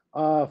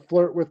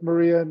flirt with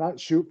Maria, not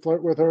shoot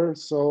flirt with her.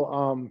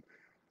 So,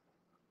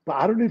 but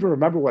I don't even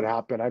remember what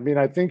happened. I mean,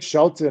 I think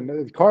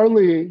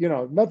Carly,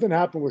 nothing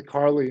happened with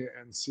Carly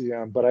and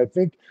CM, but I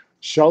think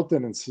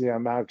Shelton and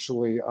CM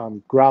actually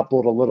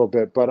grappled a little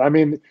bit. But I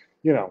mean,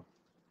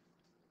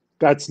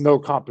 that's no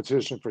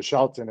competition for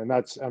Shelton.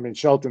 And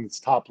Shelton's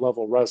top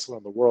level wrestler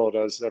in the world,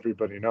 as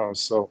everybody knows.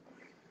 So,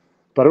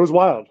 but it was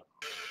wild.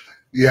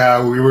 Yeah,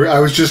 I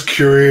was just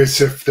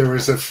curious if there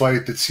was a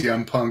fight that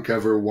CM Punk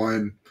ever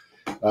won.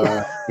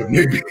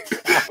 Maybe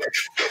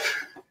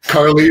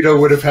Carlito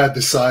would have had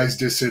the size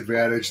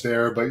disadvantage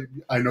there, but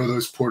I know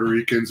those Puerto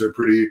Ricans are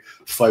pretty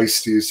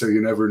feisty, so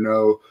you never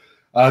know.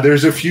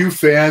 There's a few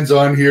fans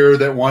on here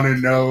that want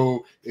to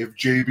know if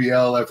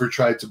JBL ever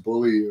tried to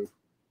bully you.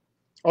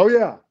 Oh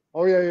yeah,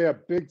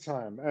 big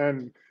time.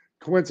 And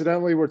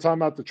coincidentally, we're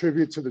talking about the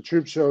Tribute to the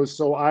Troop shows.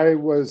 So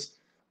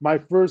my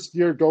first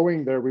year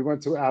going there, we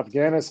went to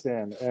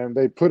Afghanistan, and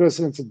they put us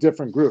into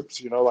different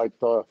groups, like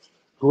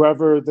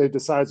whoever they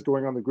decides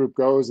going on the group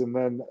goes, and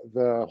then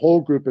the whole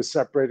group is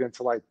separated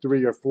into like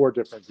 3 or 4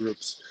 different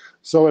groups.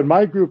 So in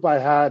my group, I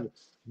had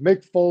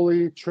Mick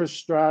Foley, Trish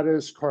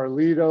Stratus,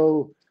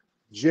 Carlito,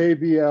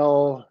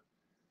 JBL,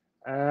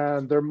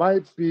 and there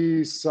might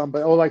be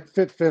somebody, like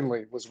Fit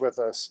Finley was with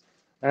us.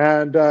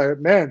 And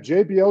man,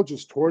 JBL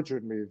just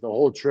tortured me the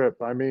whole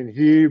trip. I mean,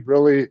 he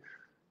really,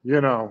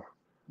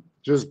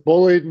 just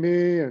bullied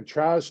me and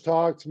trash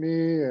talked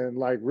me, and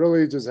like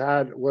really just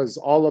was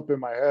all up in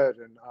my head.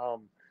 And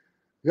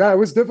yeah, it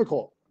was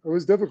difficult. It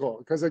was difficult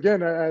because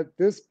again, at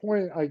this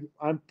point,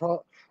 I'm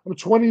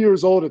 20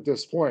 years old at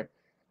this point,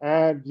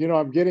 and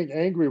I'm getting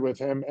angry with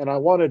him, and I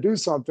want to do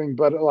something,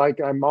 but like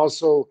I'm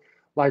also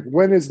like,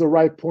 when is the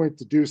right point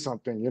to do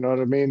something? You know what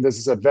I mean? This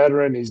is a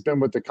veteran. He's been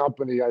with the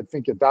company, I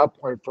think, at that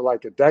point for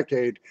like a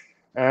decade,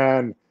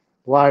 and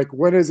like,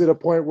 when is it a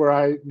point where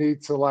I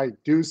need to like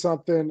do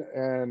something?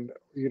 And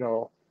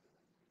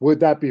would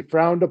that be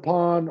frowned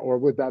upon, or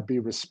would that be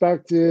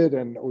respected?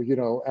 And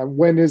and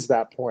when is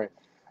that point?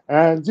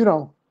 And, you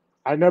know,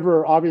 I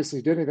never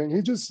obviously did anything.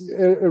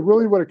 It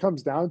really what it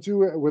comes down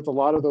to with a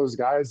lot of those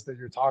guys that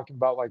you're talking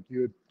about, like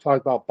you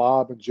talked about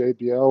Bob and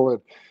JBL.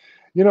 And,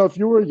 you know, if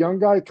you were a young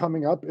guy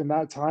coming up in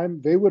that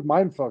time, they would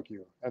mind fuck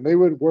you and they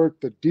would work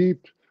the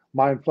deep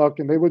mind fuck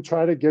and they would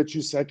try to get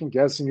you second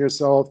guessing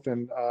yourself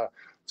and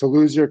to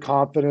lose your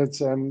confidence.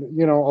 And,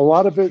 you know, a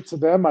lot of it to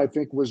them, I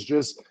think, was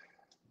just,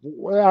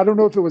 well, I don't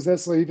know if it was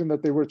necessarily even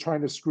that they were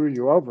trying to screw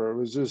you over. It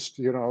was just,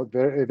 you know,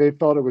 they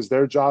felt it was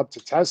their job to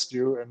test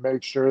you and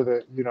make sure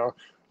that, you know,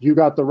 you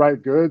got the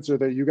right goods or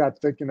that you got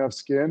thick enough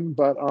skin.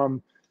 But,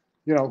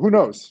 you know, who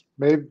knows?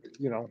 Maybe,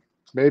 you know,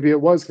 maybe it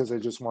was because they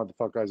just wanted to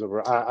fuck guys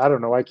over. I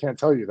don't know. I can't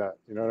tell you that.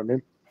 You know what I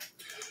mean?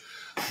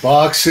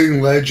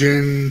 Boxing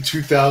legend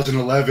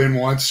 2011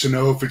 wants to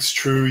know if it's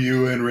true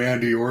you and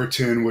Randy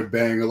Orton would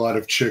bang a lot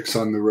of chicks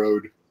on the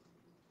road.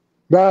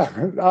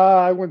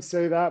 I wouldn't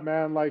say that,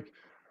 man. Like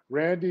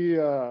Randy,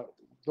 the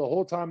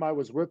whole time I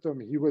was with him,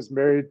 he was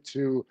married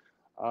to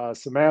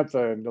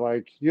Samantha, and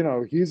like you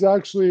know, he's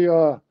actually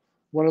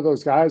one of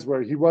those guys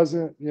where he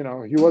wasn't, you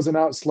know, he wasn't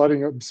out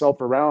slutting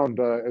himself around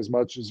as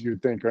much as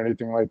you'd think or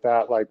anything like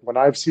that. Like when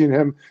I've seen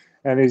him,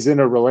 and he's in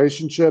a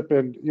relationship,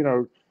 and you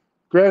know,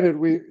 granted,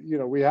 you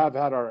know, we have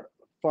had our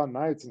fun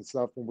nights and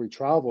stuff when we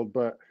traveled,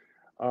 but.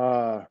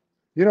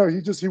 You know,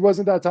 he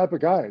wasn't that type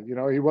of guy. You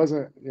know, he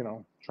wasn't, you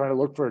know, trying to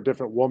look for a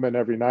different woman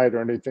every night or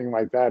anything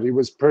like that. He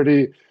was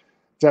pretty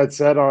dead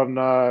set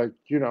on,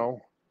 you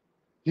know,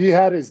 he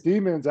had his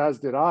demons, as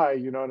did I.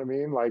 You know what I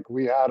mean? Like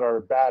we had our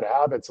bad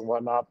habits and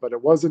whatnot, but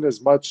it wasn't as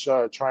much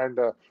trying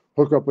to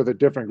hook up with a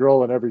different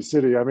girl in every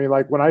city. I mean,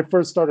 like when I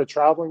first started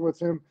traveling with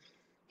him,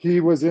 he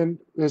was in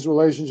his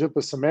relationship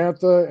with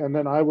Samantha, and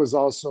then I was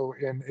also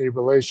in a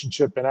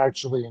relationship and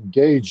actually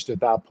engaged at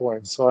that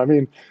point. So, I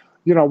mean,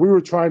 you know, we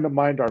were trying to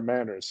mind our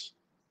manners.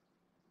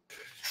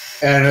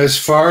 And as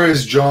far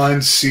as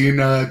John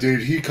Cena,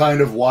 did he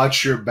kind of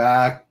watch your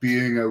back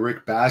being a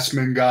Rick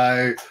Bassman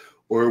guy,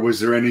 or was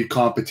there any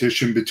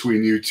competition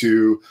between you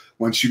two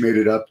once you made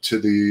it up to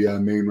the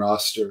main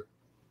roster?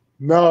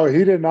 No,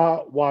 he did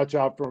not watch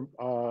out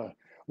for.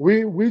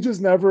 We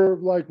just never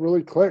like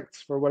really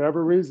clicked for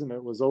whatever reason.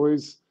 It was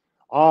always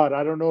odd.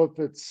 I don't know if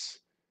it's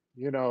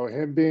you know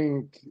him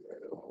being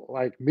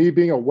like me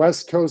being a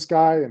West Coast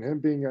guy and him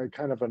being a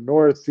kind of a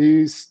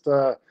Northeast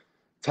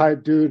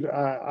type dude.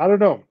 I don't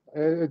know.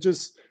 It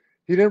just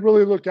he didn't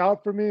really look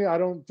out for me. I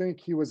don't think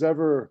he was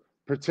ever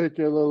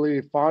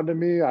particularly fond of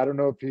me. I don't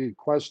know if he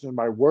questioned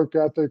my work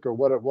ethic or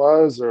what it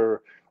was,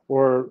 or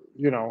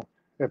you know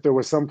if there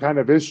was some kind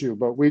of issue.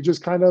 But we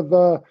just kind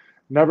of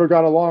never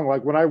got along.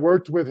 Like when I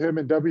worked with him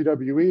in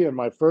WWE in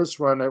my first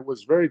run, it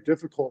was very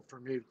difficult for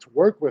me to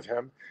work with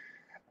him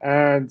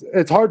and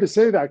it's hard to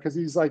say that because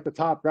he's like the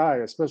top guy,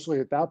 especially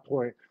at that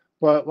point.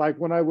 But like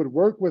when I would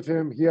work with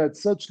him, he had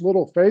such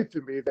little faith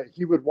in me that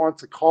he would want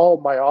to call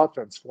my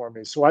offense for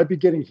me. So I'd be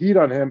getting heat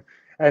on him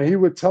and he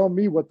would tell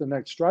me what the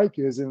next strike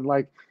is. And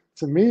like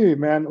to me,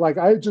 man, like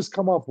I had just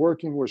come off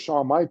working with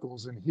Shawn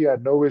Michaels and he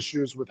had no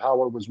issues with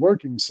how it was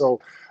working. So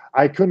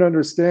I couldn't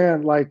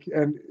understand like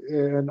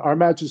and our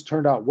matches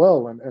turned out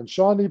well. And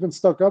Shawn even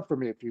stuck up for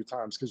me a few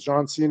times because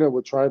John Cena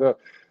would try to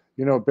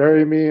you know,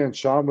 bury me. And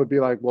Sean would be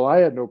like, well, I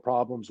had no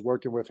problems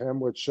working with him,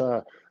 which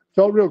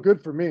felt real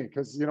good for me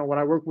because, you know, when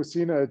I worked with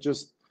Cena, it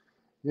just,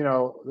 you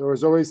know, there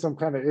was always some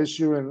kind of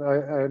issue.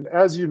 And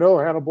as you know,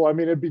 Hannibal, I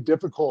mean, it'd be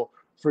difficult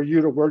for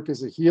you to work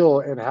as a heel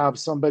and have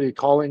somebody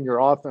calling your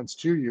offense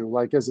to you.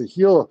 Like as a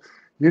heel,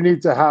 you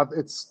need to have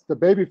it's the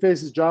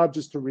babyface's job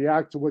just to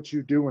react to what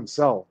you do and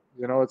sell.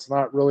 You know, it's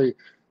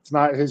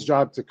not his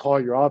job to call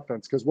your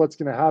offense because what's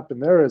going to happen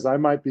there is I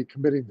might be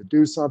committing to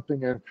do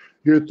something and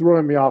you're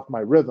throwing me off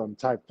my rhythm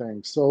type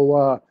thing.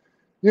 So,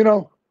 you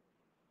know,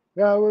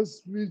 yeah, it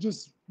was we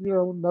just you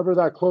know never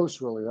that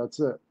close really. That's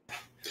it.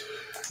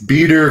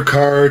 Beater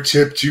Carr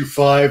tipped you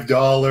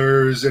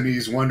 $5, and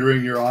he's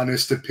wondering your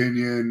honest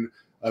opinion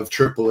of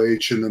Triple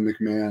H and the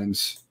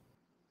McMahons.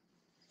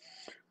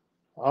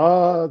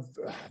 Uh,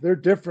 they're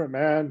different,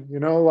 man. You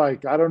know,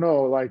 like I don't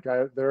know, like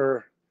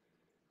they're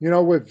you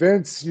know with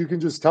Vince, you can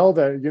just tell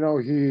that you know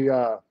he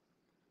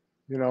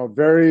you know,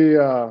 very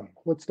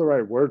what's the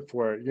right word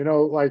for it? You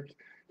know, like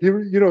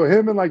you know,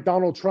 him and like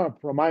Donald Trump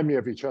remind me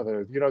of each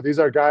other. You know, these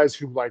are guys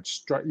who like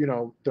you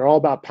know, they're all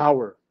about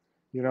power.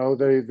 You know,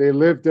 they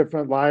live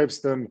different lives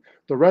than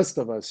the rest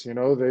of us. You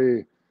know,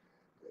 they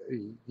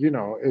you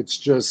know, it's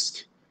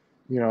just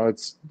you know,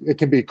 it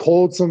can be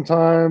cold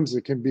sometimes.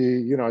 It can be,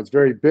 you know, it's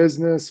very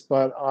business,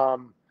 but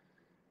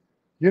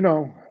you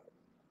know,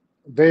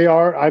 they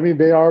are, I mean,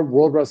 they are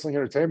World Wrestling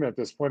Entertainment at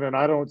this point, and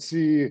I don't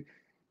see,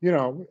 you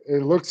know,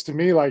 it looks to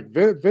me like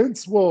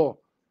Vince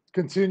will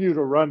continue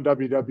to run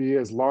WWE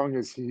as long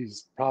as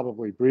he's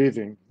probably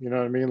breathing. You know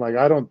what I mean? Like,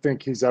 I don't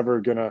think he's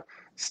ever gonna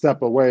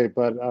step away.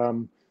 But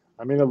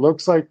I mean, it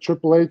looks like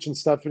Triple H and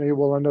Stephanie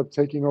will end up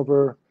taking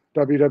over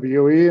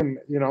WWE, and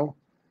you know,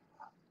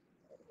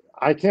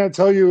 I can't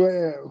tell you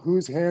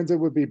whose hands it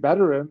would be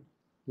better in.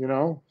 You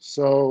know,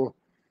 so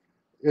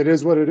it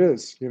is what it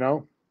is. You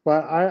know,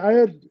 but I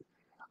had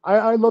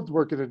I loved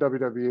working at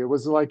WWE. It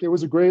was like it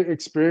was a great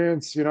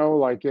experience, you know,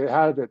 like it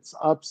had its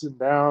ups and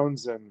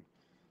downs, and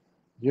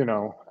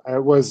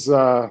it was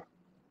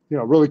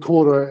really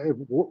cool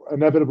to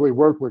inevitably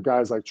work with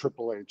guys like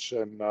Triple H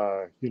and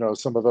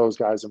some of those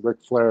guys and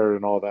Ric Flair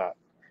and all that.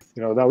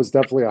 That was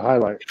definitely a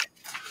highlight.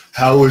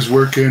 How was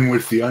working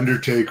with the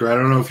Undertaker? I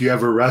don't know if you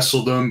ever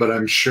wrestled him, but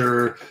I'm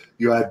sure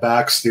you had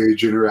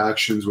backstage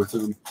interactions with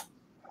him.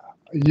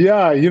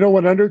 Yeah,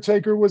 when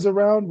Undertaker was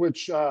around,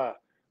 which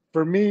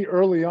for me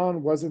early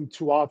on wasn't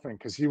too often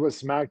because he was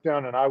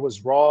SmackDown and I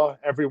was Raw.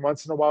 Every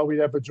once in a while we'd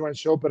have a joint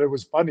show, but it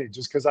was funny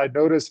just because I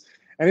noticed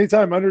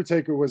anytime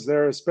Undertaker was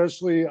there,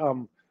 especially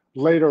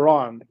later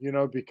on,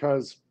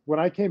 because when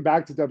I came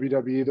back to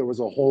WWE, there was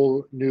a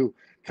whole new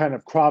kind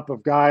of crop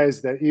of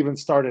guys that even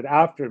started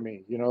after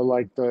me.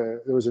 Like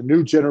there was a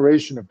new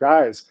generation of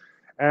guys,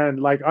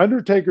 and like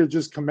Undertaker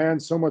just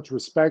commands so much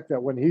respect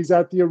that when he's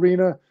at the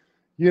arena,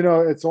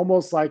 it's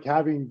almost like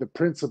having the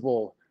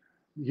principal,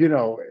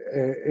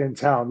 in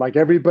town. Like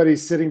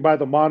everybody's sitting by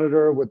the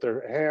monitor with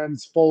their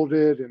hands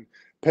folded and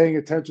paying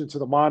attention to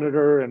the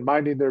monitor and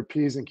minding their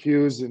P's and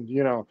Q's and,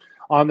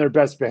 on their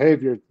best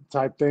behavior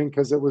type thing.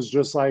 Cause it was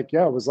just like,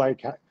 yeah, it was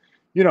like,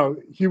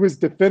 he was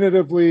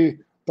definitively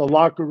the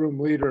locker room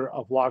leader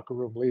of locker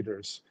room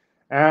leaders.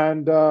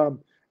 And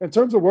in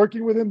terms of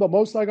working with him, the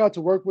most I got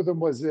to work with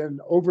him was in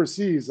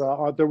overseas.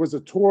 There was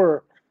a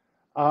tour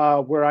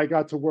where I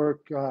got to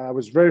work. I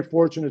was very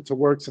fortunate to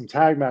work some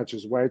tag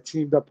matches where I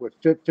teamed up with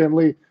Fit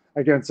Finlay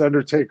against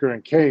Undertaker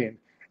and Kane.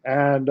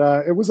 And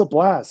it was a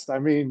blast. I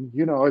mean,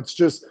 it's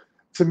just,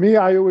 to me,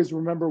 I always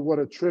remember what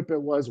a trip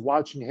it was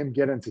watching him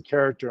get into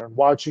character and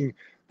watching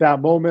that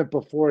moment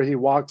before he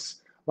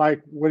walks,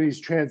 like when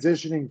he's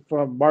transitioning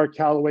from Mark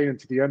Calloway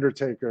into The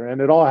Undertaker.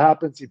 And it all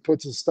happens, he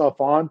puts his stuff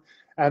on.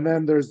 And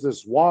then there's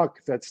this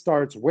walk that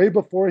starts way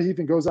before he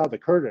even goes out the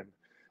curtain.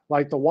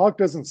 Like the walk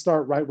doesn't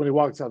start right when he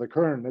walks out of the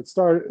curtain. It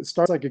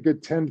starts like a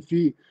good 10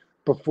 feet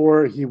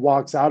before he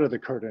walks out of the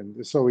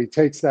curtain. So he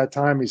takes that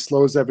time, he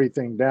slows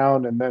everything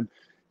down, and then,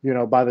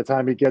 by the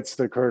time he gets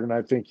to the curtain,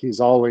 I think he's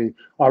already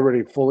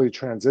fully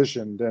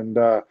transitioned. And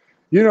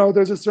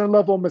there's a certain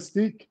level of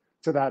mystique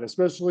to that,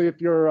 especially if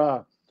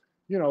you're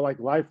like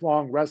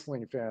lifelong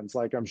wrestling fans,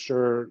 like I'm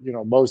sure,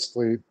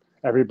 mostly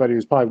everybody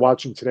who's probably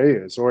watching today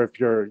is, or if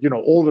you're,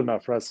 old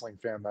enough wrestling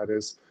fan, that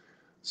is.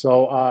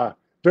 So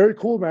very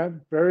cool,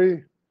 man.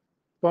 Very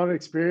fun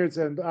experience.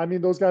 And I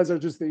mean, those guys are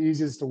just the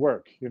easiest to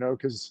work,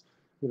 because,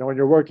 when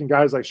you're working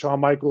guys like Shawn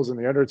Michaels and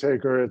The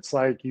Undertaker, it's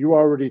like you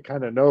already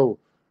kind of know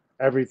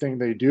everything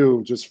they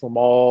do just from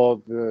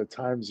all the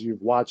times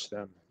you've watched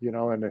them,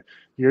 and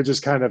you're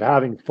just kind of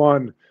having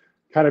fun,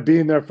 kind of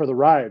being there for the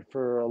ride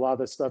for a lot of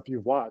the stuff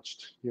you've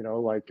watched,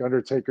 like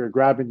Undertaker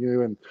grabbing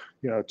you and,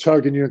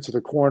 chugging you into the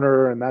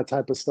corner and that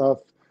type of stuff.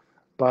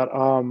 But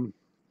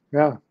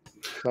yeah,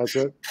 that's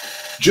it.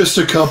 Just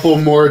a couple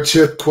more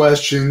tip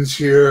questions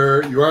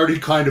here. You already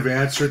kind of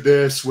answered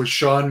this. Was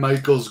Shawn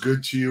Michaels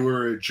good to you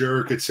or a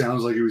jerk? It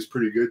sounds like he was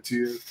pretty good to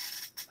you.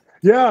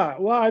 Yeah,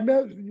 well, I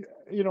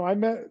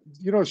met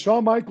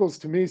Shawn Michaels.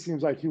 To me,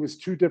 seems like he was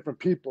two different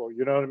people.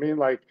 You know what I mean?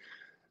 Like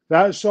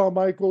that Shawn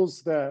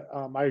Michaels that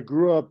I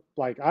grew up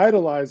like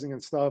idolizing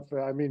and stuff.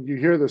 I mean, you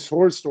hear the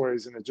horror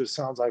stories, and it just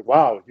sounds like,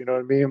 wow. You know what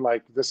I mean?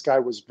 Like this guy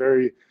was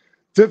very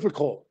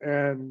difficult,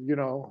 and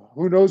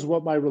who knows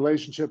what my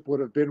relationship would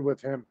have been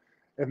with him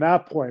in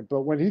that point.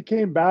 But when he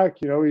came back,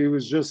 he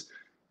was just,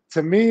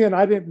 to me, and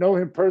I didn't know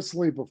him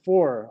personally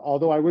before,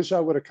 although I wish I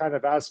would have kind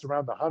of asked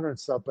around the Hunter and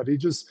stuff, but he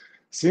just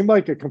seemed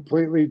like a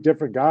completely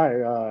different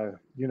guy,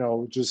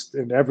 just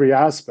in every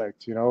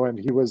aspect, and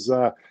he was,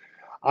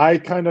 I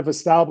kind of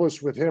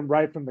established with him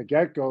right from the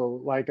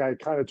get-go, like I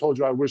kind of told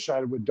you I wish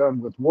I would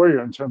done with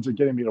Warrior in terms of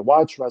getting me to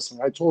watch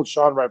wrestling. I told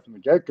Shawn right from the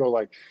get-go,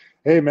 like,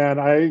 hey, man,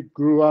 I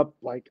grew up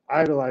like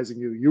idolizing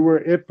you. You were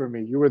it for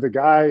me. You were the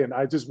guy, and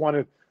I just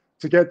wanted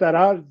to get that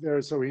out there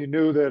so he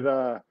knew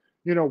that,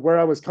 where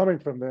I was coming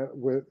from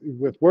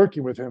with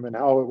working with him and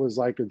how it was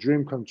like a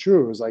dream come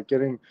true. It was like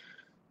getting,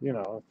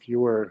 if you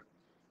were,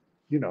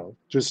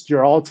 just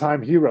your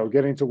all-time hero,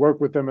 getting to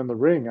work with them in the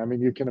ring. I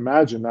mean, you can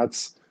imagine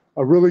that's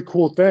a really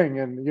cool thing.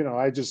 And,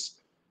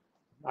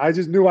 I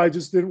just knew I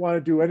just didn't want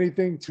to do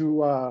anything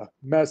to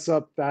mess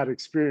up that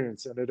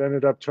experience. And it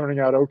ended up turning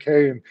out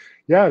okay. And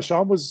yeah,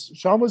 Shawn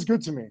was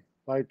good to me.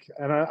 Like,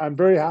 and I'm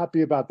very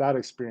happy about that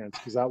experience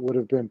because that would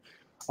have been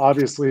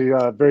obviously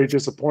very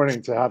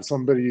disappointing to have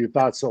somebody you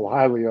thought so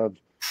highly of,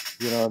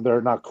 and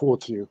they're not cool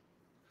to you.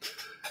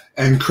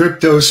 And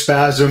Crypto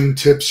Spasm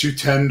tips you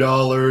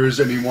 $10,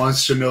 and he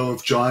wants to know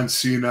if John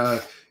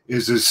Cena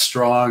is as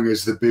strong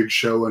as the Big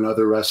Show and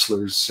other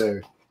wrestlers say.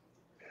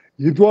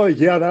 Well,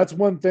 yeah, that's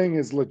one thing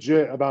is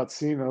legit about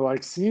Cena.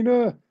 Like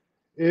Cena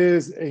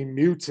is a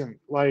mutant.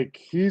 Like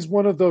he's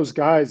one of those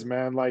guys,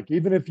 man. Like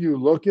even if you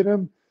look at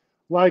him,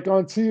 like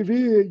on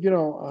TV,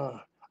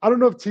 I don't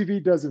know if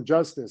TV does him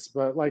justice,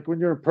 but like when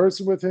you're in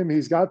person with him,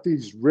 he's got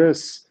these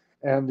wrists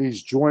and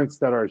these joints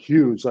that are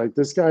huge. Like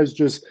this guy's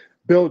just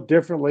built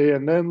differently.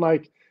 And then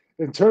like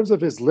in terms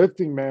of his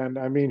lifting, man,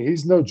 I mean,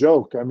 he's no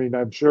joke. I mean,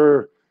 I'm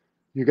sure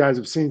you guys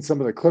have seen some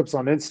of the clips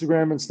on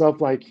Instagram and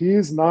stuff. Like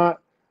he's not.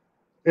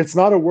 It's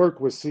not a work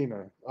with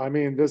Cena. I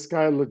mean, this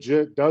guy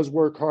legit does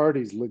work hard.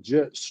 He's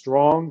legit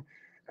strong,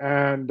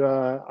 and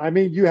I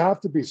mean, you have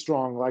to be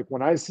strong. Like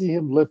when I see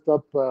him lift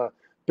up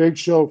Big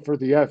Show for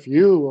the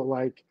FU,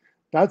 like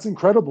that's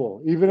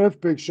incredible. Even if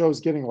Big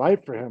Show's getting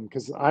light for him,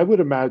 because I would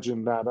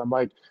imagine that I'm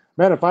like,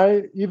 man, if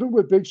I even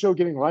with Big Show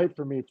getting light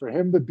for me, for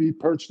him to be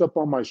perched up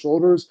on my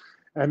shoulders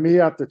and me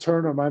have to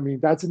turn him, I mean,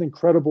 that's an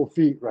incredible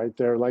feat right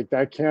there. Like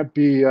that can't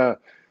be.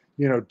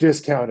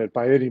 Discounted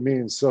by any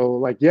means. So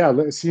like, yeah,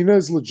 Cena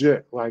is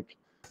legit, like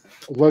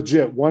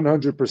legit,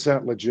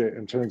 100% legit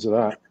in terms of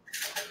that.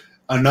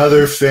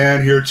 Another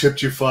fan here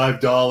tipped you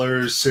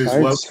 $5. Says,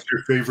 Thanks. what was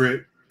your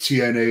favorite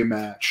TNA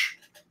match?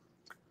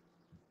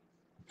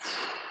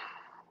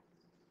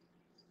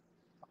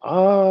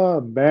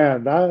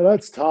 Man,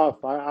 that's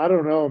tough. I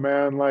don't know,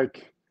 man.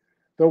 Like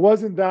there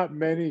wasn't that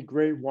many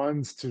great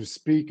ones to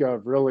speak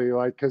of, really,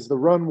 like because the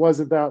run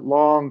wasn't that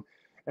long.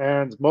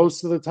 And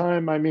most of the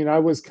time, I mean, I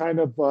was kind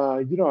of,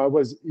 I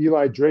was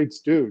Eli Drake's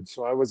dude.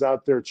 So I was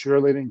out there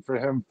cheerleading for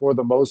him for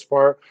the most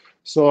part.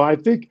 So I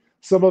think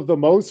some of the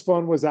most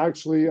fun was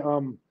actually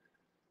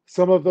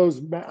some of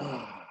those.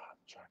 The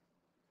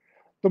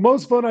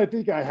most fun I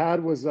think I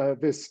had was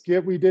this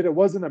skit we did. It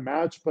wasn't a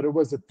match, but it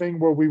was a thing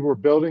where we were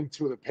building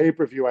to the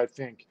pay-per-view, I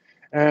think.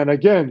 And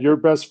again, your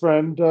best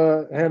friend,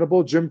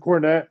 Hannibal, Jim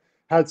Cornette,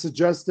 had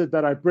suggested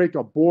that I break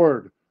a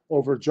board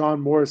over John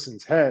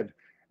Morrison's head.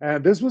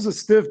 And this was a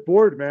stiff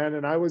board, man.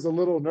 And I was a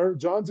little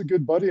nervous. John's a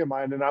good buddy of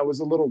mine. And I was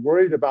a little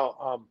worried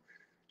about,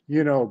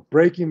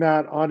 breaking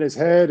that on his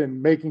head and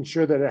making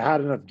sure that it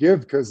had enough give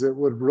because it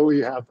would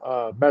really have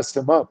messed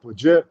him up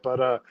legit.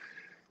 But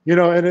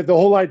the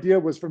whole idea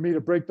was for me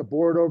to break the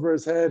board over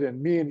his head,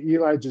 and me and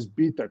Eli just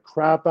beat the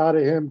crap out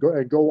of him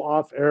and go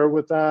off air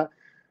with that.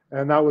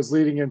 And that was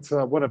leading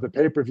into one of the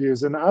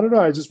pay-per-views. And I don't know,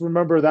 I just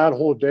remember that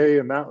whole day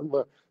and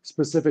that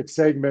specific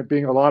segment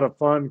being a lot of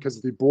fun because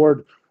the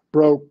board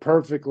broke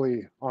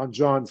perfectly on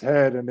John's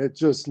head, and it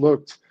was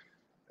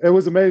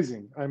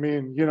amazing. I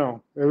mean, it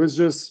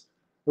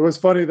was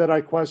funny that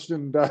I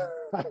questioned.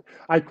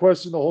 I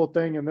questioned the whole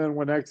thing, and then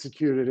when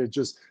executed, it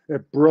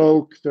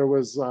broke. There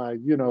was, like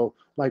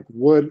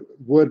wood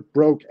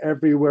broke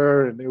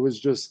everywhere, and it was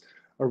just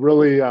a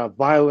really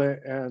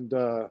violent and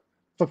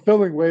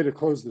fulfilling way to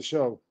close the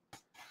show.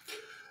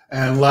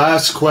 And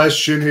last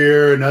question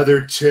here,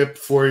 another tip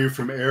for you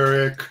from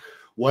Eric.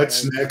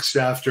 What's next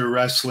after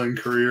wrestling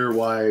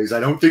career-wise? I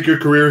don't think your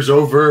career's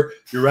over.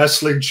 You're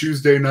wrestling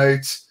Tuesday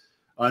nights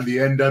on the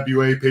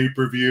NWA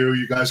pay-per-view.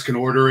 You guys can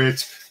order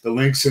it. The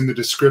link's in the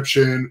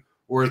description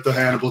or at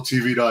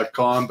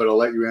thehannibaltv.com, but I'll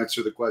let you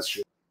answer the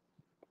question.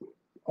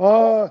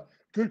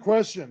 Good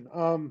question.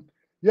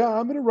 Yeah,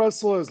 I'm going to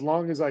wrestle as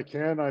long as I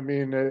can. I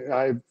mean,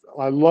 I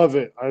love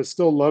it. I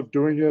still love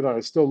doing it. I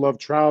still love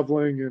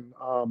traveling. And,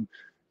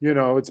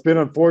 it's been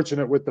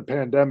unfortunate with the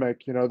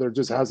pandemic. There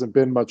just hasn't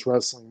been much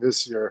wrestling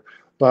this year.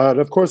 But,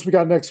 of course, we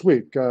got next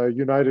week,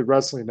 United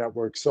Wrestling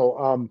Network.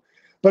 So,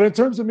 but in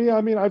terms of me, I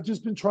mean, I've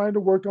just been trying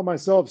to work on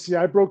myself. See,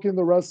 I broke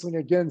into wrestling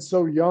again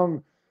so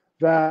young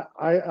that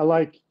I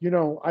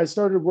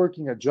started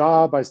working a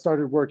job. I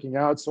started working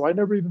out. So I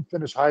never even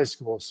finished high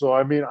school. So,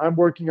 I mean, I'm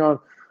working on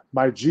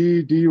my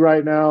GED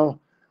right now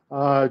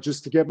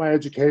just to get my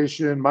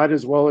education. Might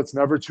as well. It's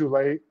never too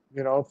late,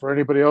 for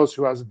anybody else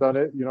who hasn't done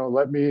it.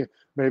 Let me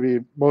maybe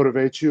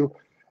motivate you.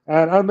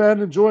 And I'm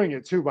enjoying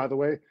it too, by the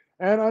way.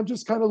 And I'm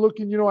just kind of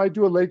looking, I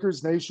do a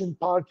Lakers Nation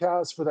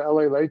podcast for the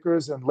LA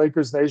Lakers, and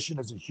Lakers Nation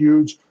is a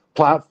huge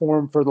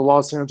platform for the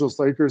Los Angeles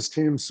Lakers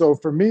team. So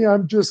for me,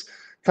 I'm just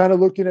kind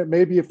of looking at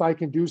maybe if I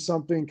can do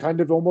something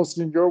kind of almost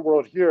in your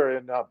world here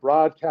in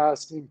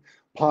broadcasting,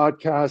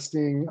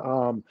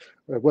 podcasting,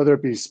 whether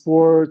it be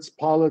sports,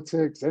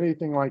 politics,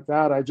 anything like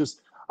that.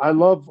 I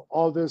love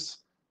all these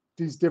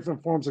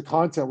different forms of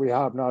content we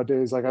have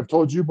nowadays. Like I've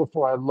told you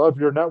before, I love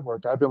your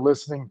network. I've been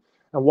listening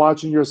and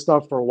watching your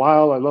stuff for a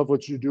while. I love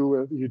what you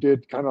do. You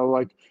did kind of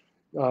like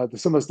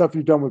some of the stuff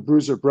you've done with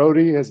Bruiser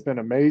Brody has been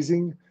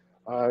amazing.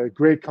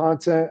 Great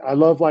content. I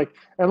love like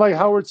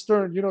Howard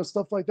Stern,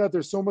 stuff like that.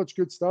 There's so much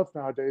good stuff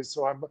nowadays.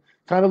 So I'm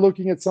kind of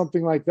looking at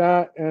something like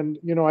that. And,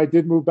 I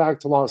did move back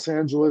to Los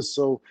Angeles.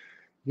 So,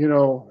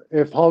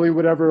 if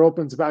Hollywood ever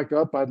opens back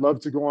up, I'd love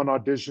to go on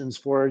auditions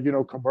for,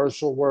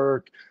 commercial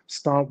work,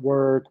 stunt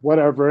work,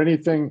 whatever,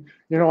 anything,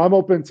 I'm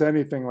open to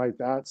anything like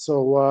that.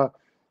 So,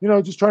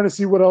 just trying to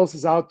see what else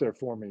is out there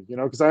for me,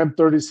 because I am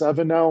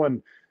 37 now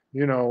and,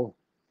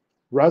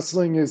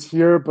 wrestling is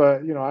here,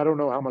 but, I don't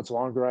know how much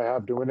longer I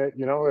have doing it.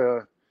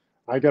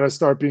 I got to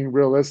start being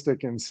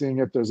realistic and seeing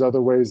if there's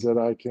other ways that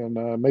I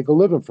can make a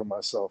living for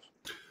myself.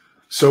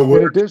 So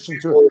in addition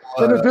to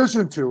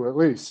at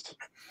least.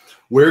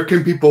 Where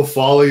can people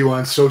follow you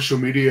on social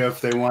media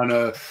if they want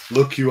to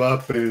look you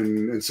up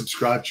and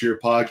subscribe to your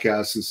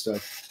podcast and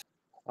stuff?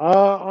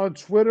 On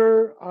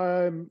Twitter,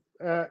 I'm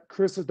at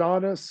Chris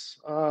Adonis.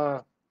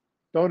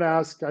 Don't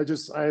ask.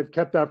 I've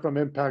kept that from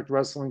Impact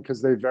Wrestling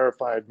because they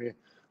verified me.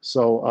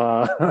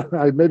 So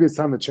maybe it's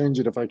time to change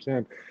it if I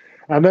can.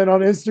 And then on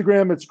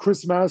Instagram, it's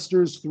Chris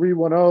Masters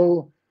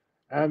 310.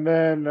 And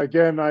then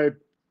again, I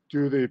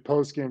do the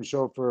post game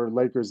show for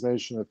Lakers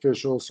Nation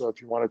Official. So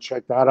if you want to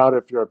check that out,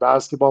 if you're a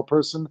basketball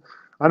person,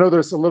 I know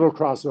there's a little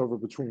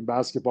crossover between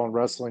basketball and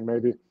wrestling,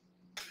 maybe.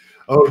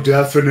 Oh,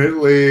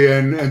 definitely.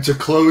 And to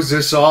close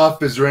this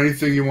off, is there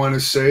anything you want to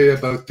say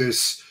about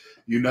this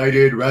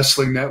United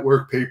Wrestling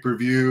Network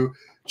pay-per-view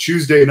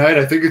Tuesday night?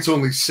 I think it's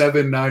only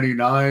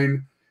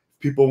 $7.99.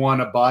 People want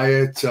to buy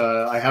it.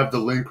 I have the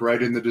link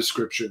right in the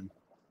description.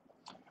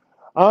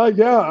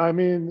 Yeah, I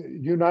mean,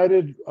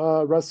 United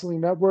Wrestling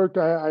Network,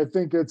 I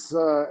think it's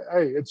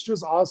hey, it's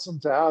just awesome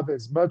to have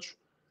as much,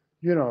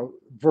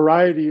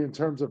 variety in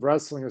terms of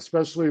wrestling,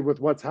 especially with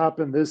what's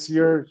happened this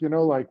year.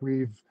 Like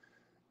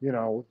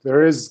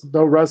there is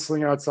no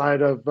wrestling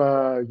outside of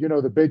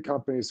the big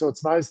companies. So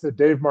it's nice that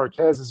Dave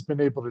Marquez has been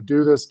able to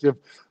do this, give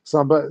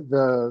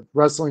the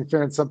wrestling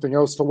fans something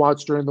else to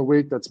watch during the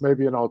week that's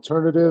maybe an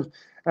alternative.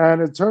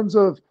 And in terms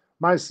of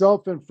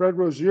myself and Fred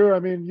Rozier, I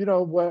mean,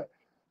 what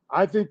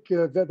I think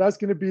that's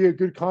going to be a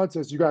good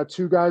contest. You got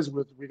two guys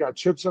we got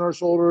chips on our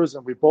shoulders,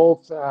 and we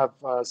both have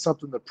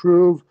something to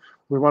prove.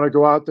 We want to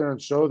go out there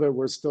and show that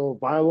we're still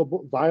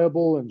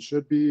viable and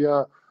should be,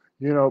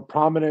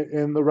 prominent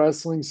in the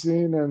wrestling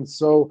scene. And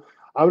so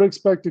I would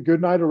expect a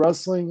good night of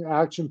wrestling,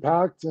 action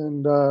packed,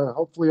 and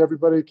hopefully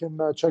everybody can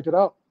check it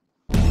out.